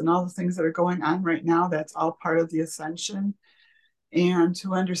earthquakes and all the things that are going on right now, that's all part of the ascension. And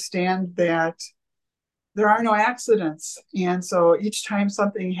to understand that there are no accidents. And so each time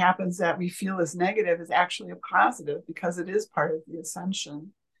something happens that we feel is negative is actually a positive because it is part of the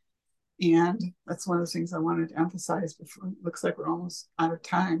ascension. And that's one of the things I wanted to emphasize before. It looks like we're almost out of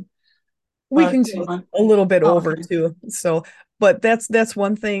time. We But can do you go want? a little bit Oh, over okay. too. So, but that's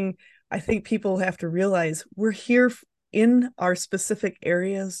one thing I think people have to realize. We're here in our specific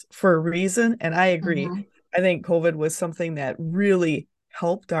areas for a reason. And I agree. Mm-hmm. I think COVID was something that really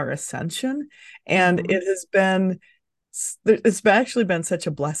helped our ascension. And Mm-hmm. it's actually been such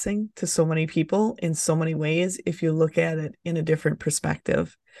a blessing to so many people in so many ways if you look at it in a different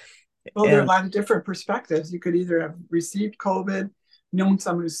perspective. Well, there are a And lot of different perspectives. You could either have received COVID, known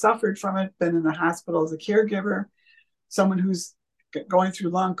someone who suffered from it, been in the hospital as a caregiver, someone who's going through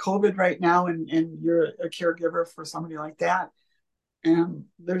long COVID right now, and you're a caregiver for somebody like that. And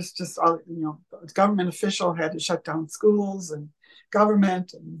there's just all, the government official had to shut down schools and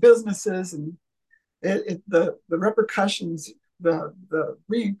government and businesses, and the repercussions,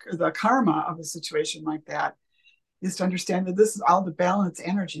 the karma of a situation like that is to understand that this is all to balance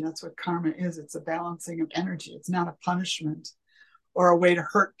energy. That's what karma is. It's a balancing of energy. It's not a punishment or a way to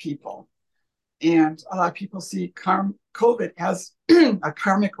hurt people. And a lot of people see COVID as a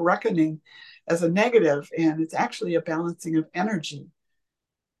karmic reckoning, as a negative, and it's actually a balancing of energy.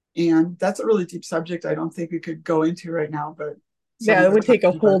 And that's a really deep subject I don't think we could go into right now, but some yeah, it other would take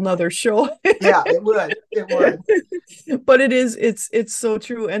a time. whole But nother show. yeah, it would. It would. But it's so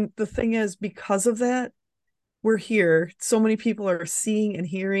true. And the thing is, because of that, we're here. So many people are seeing and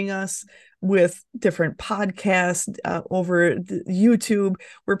hearing us with different podcasts over YouTube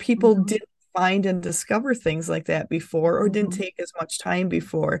where people Mm-hmm. didn't find and discover things like that before or didn't Mm-hmm. take as much time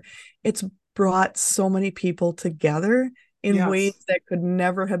before. It's brought so many people together in ways Yes, that could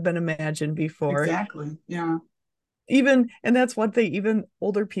never have been imagined before. exactly. Yeah. Even, and that's one thing, even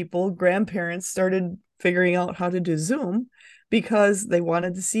older people, grandparents started figuring out how to do Zoom because they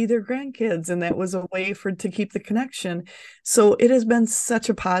wanted to see their grandkids, and that was a way for to keep the connection. So it has been such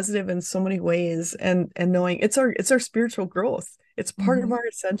a positive in so many ways, and knowing it's our spiritual growth. It's part of Mm-hmm. our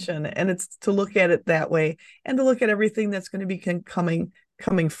ascension, and it's to look at it that way and to look at everything that's going to be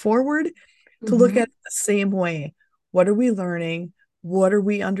coming forward, to look Mm-hmm. at it the same way. What are we learning? What are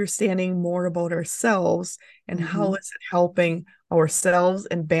we understanding more about ourselves, and how Mm-hmm. is it helping ourselves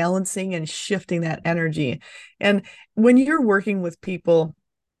and balancing and shifting that energy? And when you're working with people,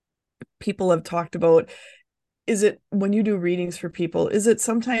 people have talked about, is it when you do readings for people, is it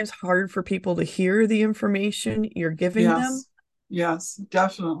sometimes hard for people to hear the information you're giving them? Yes, yes,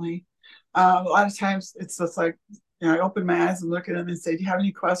 definitely. A lot of times it's just like, I open my eyes and look at them and say, "Do you have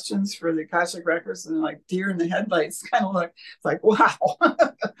any questions for the Akashic Records?" And they're like deer in the headlights, kind of look. It's like, wow.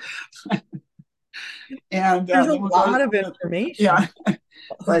 And There's a then we'll go, lot of yeah, information.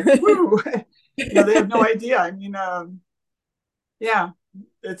 like, woo. They have no idea. I mean, yeah,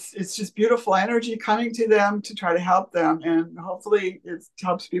 it's just beautiful energy coming to them to try to help them, and hopefully it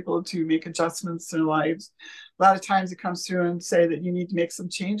helps people to make adjustments in their lives. A lot of times it comes through and say that you need to make some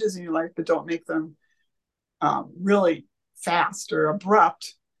changes in your life, but don't make them really fast or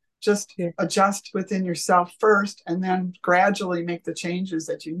abrupt. Just Yeah. adjust within yourself first, and then gradually make the changes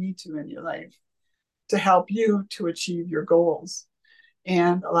that you need to in your life to help you to achieve your goals.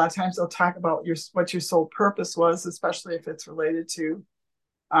 And a lot of times they'll talk about what your soul purpose was, especially if it's related to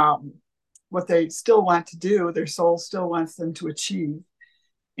um, what they still want to do, their soul still wants them to achieve.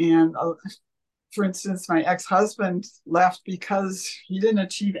 And for instance, my ex-husband left because he didn't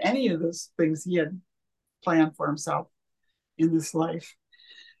achieve any of those things he had planned for himself in this life.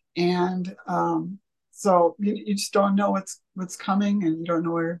 And so you just don't know what's coming, and you don't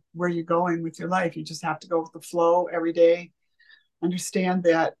know where you're going with your life. You just have to go with the flow every day. Understand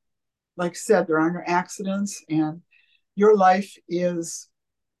that, like I said, there are no accidents, and your life is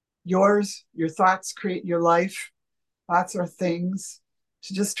yours. Your thoughts create your life. Thoughts are things.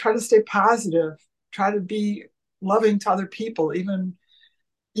 To just try to stay positive, try to be loving to other people, even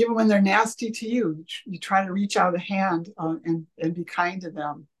when they're nasty to you. You try to reach out a hand and be kind to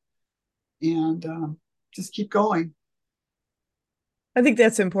them, and just keep going. I think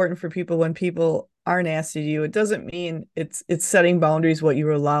that's important for people when people are nasty to you. It doesn't mean it's setting boundaries what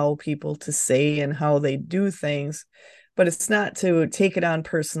you allow people to say and how they do things, but it's not to take it on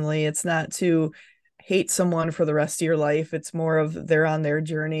personally. It's not to hate someone for the rest of your life. It's more of they're on their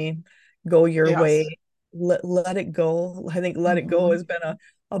journey, go your Yes, way. let it go. I think let it go Mm-hmm. has been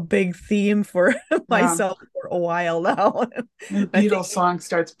a big theme for Yeah. myself for a while now. The I Beatles think song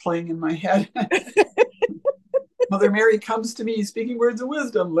starts playing in my head. Mother Mary comes to me speaking words of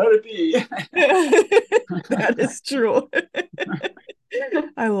wisdom. Let it be. that is true.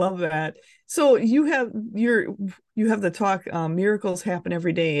 I love that. So you have the talk, miracles happen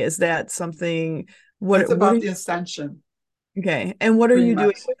every day. Is that something, That's what are about you, the ascension, okay? And what are pretty you doing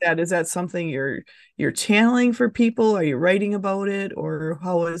much. with that? Is that something you're channeling for people? Are you writing about it, or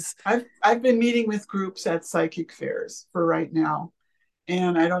how is I've been meeting with groups at psychic fairs for right now,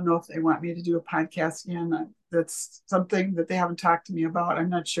 and I don't know if they want me to do a podcast again. That's something that they haven't talked to me about. I'm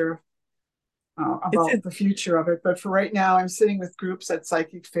not sure about it the future of it, but for right now, I'm sitting with groups at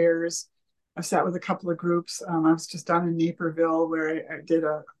psychic fairs. I've sat with a couple of groups. I was just down in Naperville where I did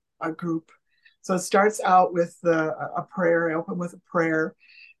a group. So it starts out with a prayer. I open with a prayer,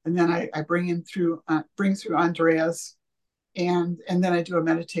 and then I bring through Andreas, and then I do a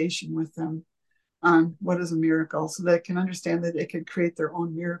meditation with them on what is a miracle, so they can understand that they can create their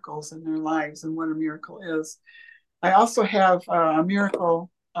own miracles in their lives and what a miracle is. I also have a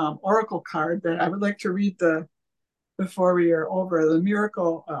miracle oracle card that I would like to read the before we are over the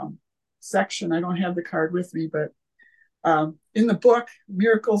miracle section. I don't have the card with me, but in the book,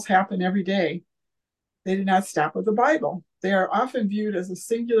 miracles happen every day. They do not stop with the Bible. They are often viewed as a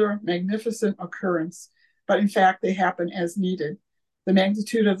singular, magnificent occurrence, but in fact, they happen as needed. The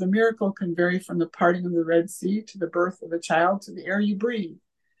magnitude of the miracle can vary from the parting of the Red Sea to the birth of a child to the air you breathe.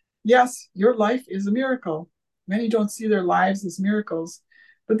 Yes, your life is a miracle. Many don't see their lives as miracles,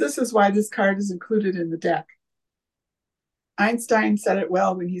 but this is why this card is included in the deck. Einstein said it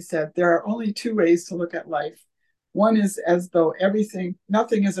well when he said, there are only two ways to look at life. One is as though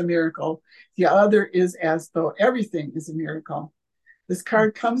nothing is a miracle. The other is as though everything is a miracle. This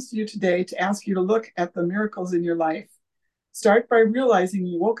card comes to you today to ask you to look at the miracles in your life. Start by realizing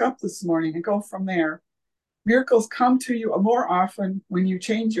you woke up this morning and go from there. Miracles come to you more often when you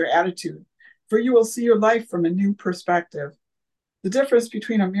change your attitude, for you will see your life from a new perspective. The difference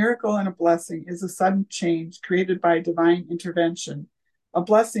between a miracle and a blessing is a sudden change created by divine intervention. A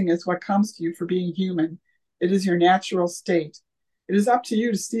blessing is what comes to you for being human. It is your natural state. It is up to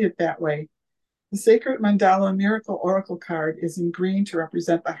you to see it that way. The Sacred Mandala Miracle Oracle card is in green to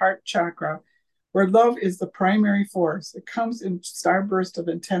represent the heart chakra, where love is the primary force. It comes in starburst of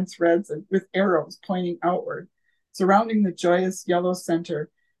intense reds and with arrows pointing outward, surrounding the joyous yellow center,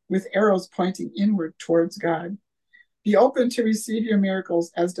 with arrows pointing inward towards God. Be open to receive your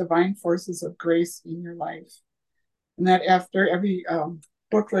miracles as divine forces of grace in your life. And that after every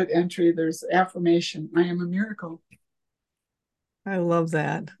booklet entry, there's affirmation, I am a miracle. I love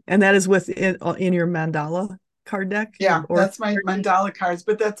that. And that is in your mandala card deck, Yeah, or that's my mandala cards,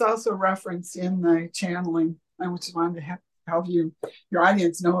 but that's also referenced in the channeling. I just wanted to help your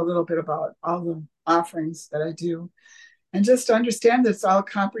audience, know a little bit about all the offerings that I do. And just to understand that it's all a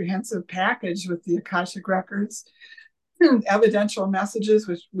comprehensive package with the Akashic records, evidential messages,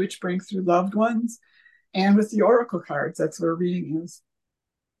 which bring through loved ones, and with the oracle cards. That's what a reading is.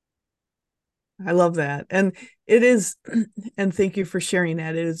 I love that. And it is, and thank you for sharing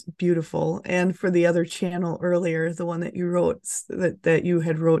that. It is beautiful. And for the other channel earlier, the one that you wrote, that you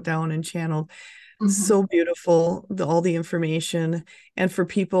had wrote down and channeled, Mm-hmm. so beautiful, all the information. And for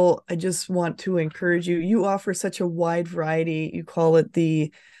people, I just want to encourage you. You offer such a wide variety. You call it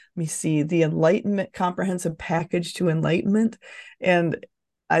let me see, the Enlightenment Comprehensive Package to Enlightenment. And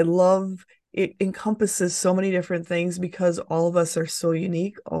I love it encompasses so many different things because all of us are so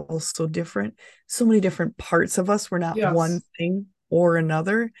unique, all so different, so many different parts of us. We're not one Yes. thing or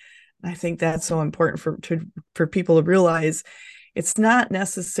another. And I think that's so important for people to realize it's not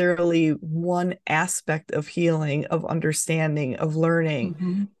necessarily one aspect of healing, of understanding, of learning,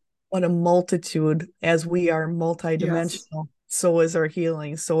 Mm-hmm. but a multitude. As we are Yes. multidimensional, so is our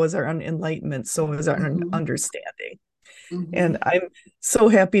healing, so is our enlightenment, so is our Mm-hmm. understanding. Mm-hmm. And I'm so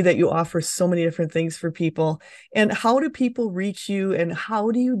happy that you offer so many different things for people. And how do people reach you, and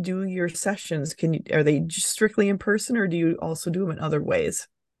how do you do your sessions? Are they just strictly in person, or do you also do them in other ways?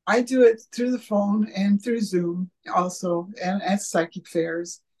 I do it through the phone and through Zoom also, and at psychic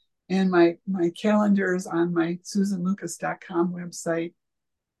fairs. And my calendar is on my susanlucas.com website.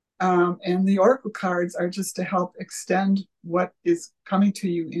 And the oracle cards are just to help extend what is coming to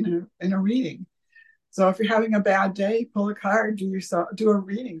you in a reading. So if you're having a bad day, pull a card, do a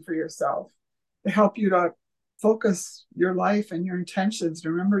reading for yourself to help you to focus your life and your intentions,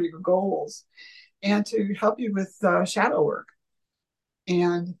 to remember your goals, and to help you with shadow work.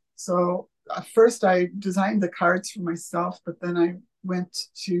 And so first I designed the cards for myself, but then I went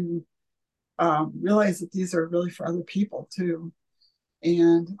to realize that these are really for other people too.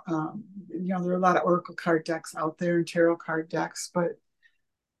 And there are a lot of oracle card decks out there and tarot card decks, but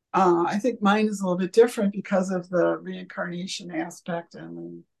I think mine is a little bit different because of the reincarnation aspect and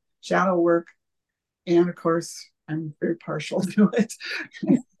the shadow work. And of course, I'm very partial to it.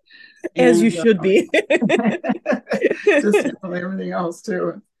 As you and should be. just everything else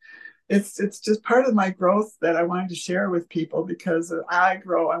too. It's just part of my growth that I wanted to share with people because I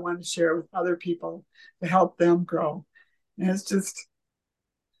grow. I want to share with other people to help them grow, and it's just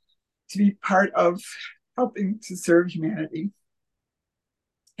to be part of helping to serve humanity.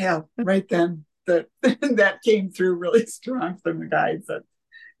 Yeah, right then that that came through really strong from the guides. That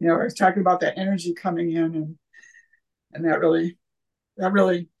I was talking about that energy coming in, and that really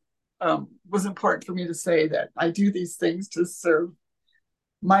was important for me to say that I do these things to serve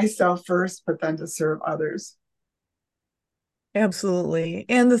myself first, but then to serve others. Absolutely.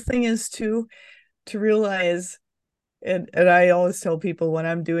 And the thing is to realize, and I always tell people when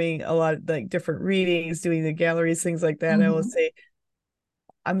I'm doing a lot of like different readings, doing the galleries, things like that, I will Mm-hmm. say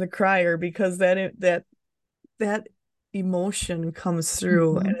I'm the crier because that emotion comes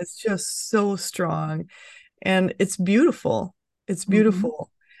through and Mm-hmm. it's just so strong and it's beautiful. It's Mm-hmm.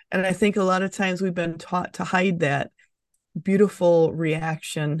 beautiful. And I think a lot of times we've been taught to hide that beautiful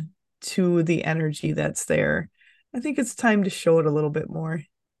reaction to the energy that's there. I think it's time to show it a little bit more.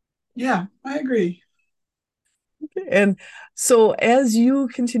 Yeah, I agree. And so as you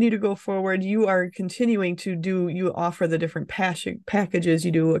continue to go forward, you are continuing to you offer the different packages,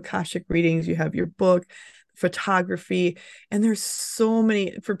 you do Akashic readings, you have your book, photography, and there's so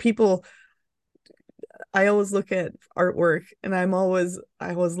many for people. I always look at artwork and I always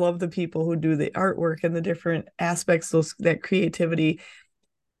love the people who do the artwork and the different aspects, that creativity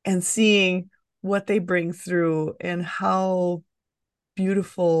and seeing what they bring through and how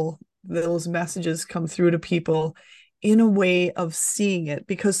beautiful those messages come through to people in a way of seeing it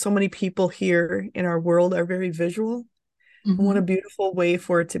because so many people here in our world are very visual. And what Mm-hmm. a beautiful way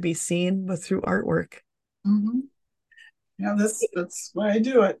for it to be seen, but through artwork. Mm-hmm. Yeah, that's why I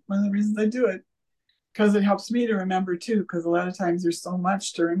do it. One of the reasons I do it because it helps me to remember too. Because a lot of times there's so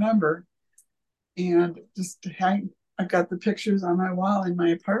much to remember, and just to hang. I've got the pictures on my wall in my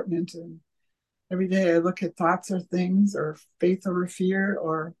apartment, and every day I look at thoughts or things, or faith over fear,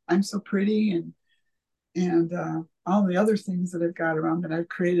 or I'm so pretty, and all the other things that I've got around that I've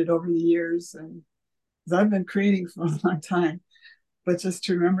created over the years, and I've been creating for a long time. But just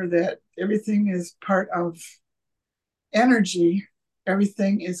to remember that everything is part of energy,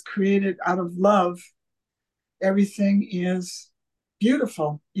 everything is created out of love, everything is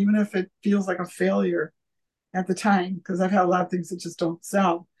beautiful, even if it feels like a failure at the time, because I've had a lot of things that just don't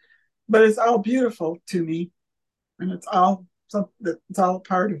sell. But it's all beautiful to me, and it's all a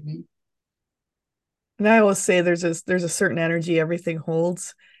part of me. And I always say there's a certain energy everything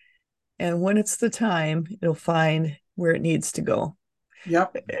holds. And when it's the time, it'll find where it needs to go.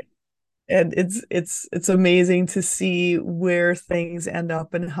 Yep. And it's amazing to see where things end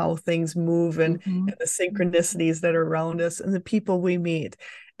up and how things move Mm-hmm. and the synchronicities that are around us and the people we meet.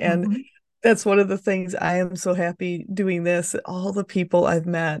 And Mm-hmm. that's one of the things I am so happy doing this. All the people I've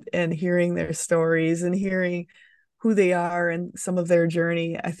met and hearing their stories and hearing who they are and some of their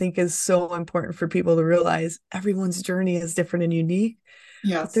journey, I think is so important for people to realize everyone's journey is different and unique, but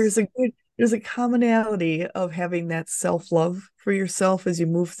Yes. there's a commonality of having that self-love for yourself as you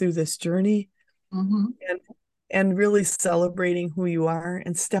move through this journey Mm-hmm. and really celebrating who you are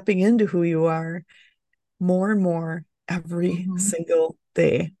and stepping into who you are more and more every Mm-hmm. single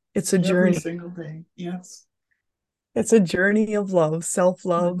day. It's a Every journey. single day. Yes. It's a journey of love,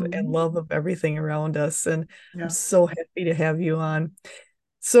 self-love, and Mm-hmm. love of everything around us. And I'm Yes. so happy to have you on.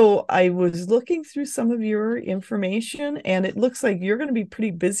 So I was looking through some of your information, and it looks like you're going to be pretty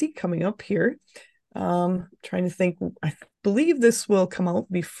busy coming up here. Trying to think, I believe this will come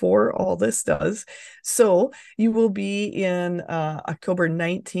out before all this does. So you will be in October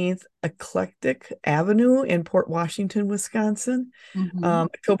 19th, Eclectic Avenue in Port Washington, Wisconsin. Mm-hmm.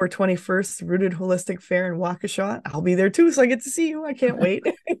 October 21st, Rooted Holistic Fair in Waukesha. I'll be there too, so I get to see you. I can't wait.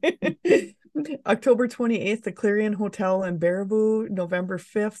 October 28th, the Clarion Hotel in Baraboo. November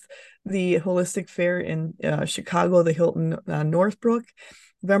 5th, the Holistic Fair in Chicago, the Hilton Northbrook.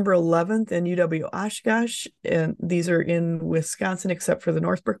 November 11th in UW Oshkosh, and these are in Wisconsin, except for the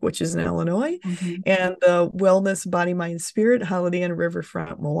Northbrook, which is in Illinois, Mm-hmm. and the Wellness Body, Mind, Spirit, Holiday Inn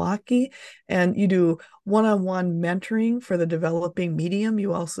Riverfront, Milwaukee. And you do one-on-one mentoring for the developing medium.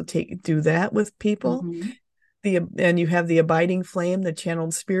 You also do that with people. Mm-hmm. And you have the Abiding Flame, the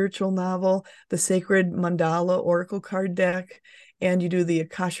channeled spiritual novel, the Sacred Mandala Oracle card deck, and you do the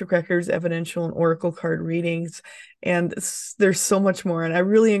Akashic Records, evidential, and Oracle card readings. And there's so much more. And I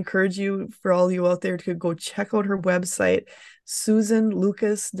really encourage you, for all you out there, to go check out her website,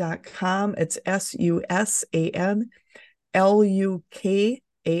 susanlukas.com. It's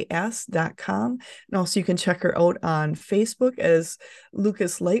SUSANLUKAS.com. And also you can check her out on Facebook as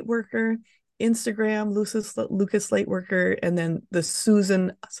Lukas Lightworker, Instagram, Lukas Lightworker, and then the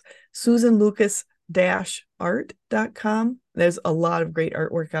Susan Lucas art.com. There's a lot of great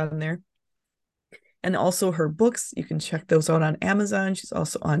artwork on there. And also her books, you can check those out on Amazon. She's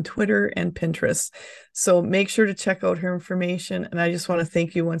also on Twitter and Pinterest. So make sure to check out her information. And I just want to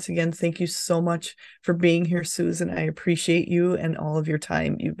thank you once again. Thank you so much for being here, Susan. I appreciate you and all of your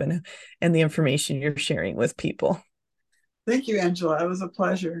time you've been and the information you're sharing with people. Thank you, Angela. It was a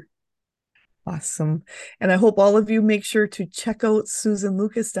pleasure. Awesome. And I hope all of you make sure to check out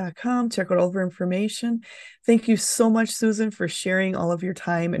SusanLukas.com, check out all of her information. Thank you so much, Susan, for sharing all of your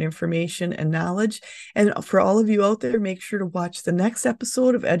time and information and knowledge. And for all of you out there, make sure to watch the next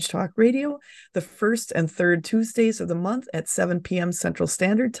episode of Edge Talk Radio, the first and third Tuesdays of the month at 7 p.m. Central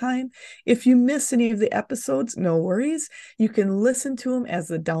Standard Time. If you miss any of the episodes, no worries. You can listen to them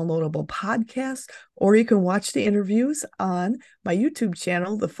as a downloadable podcast, or you can watch the interviews on my YouTube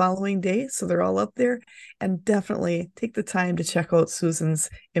channel the following day. So they're all up there. And definitely take the time to check out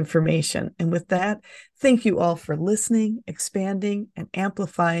Susan's information. And with that, thank you all for listening, expanding, and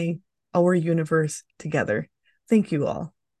amplifying our universe together. Thank you all.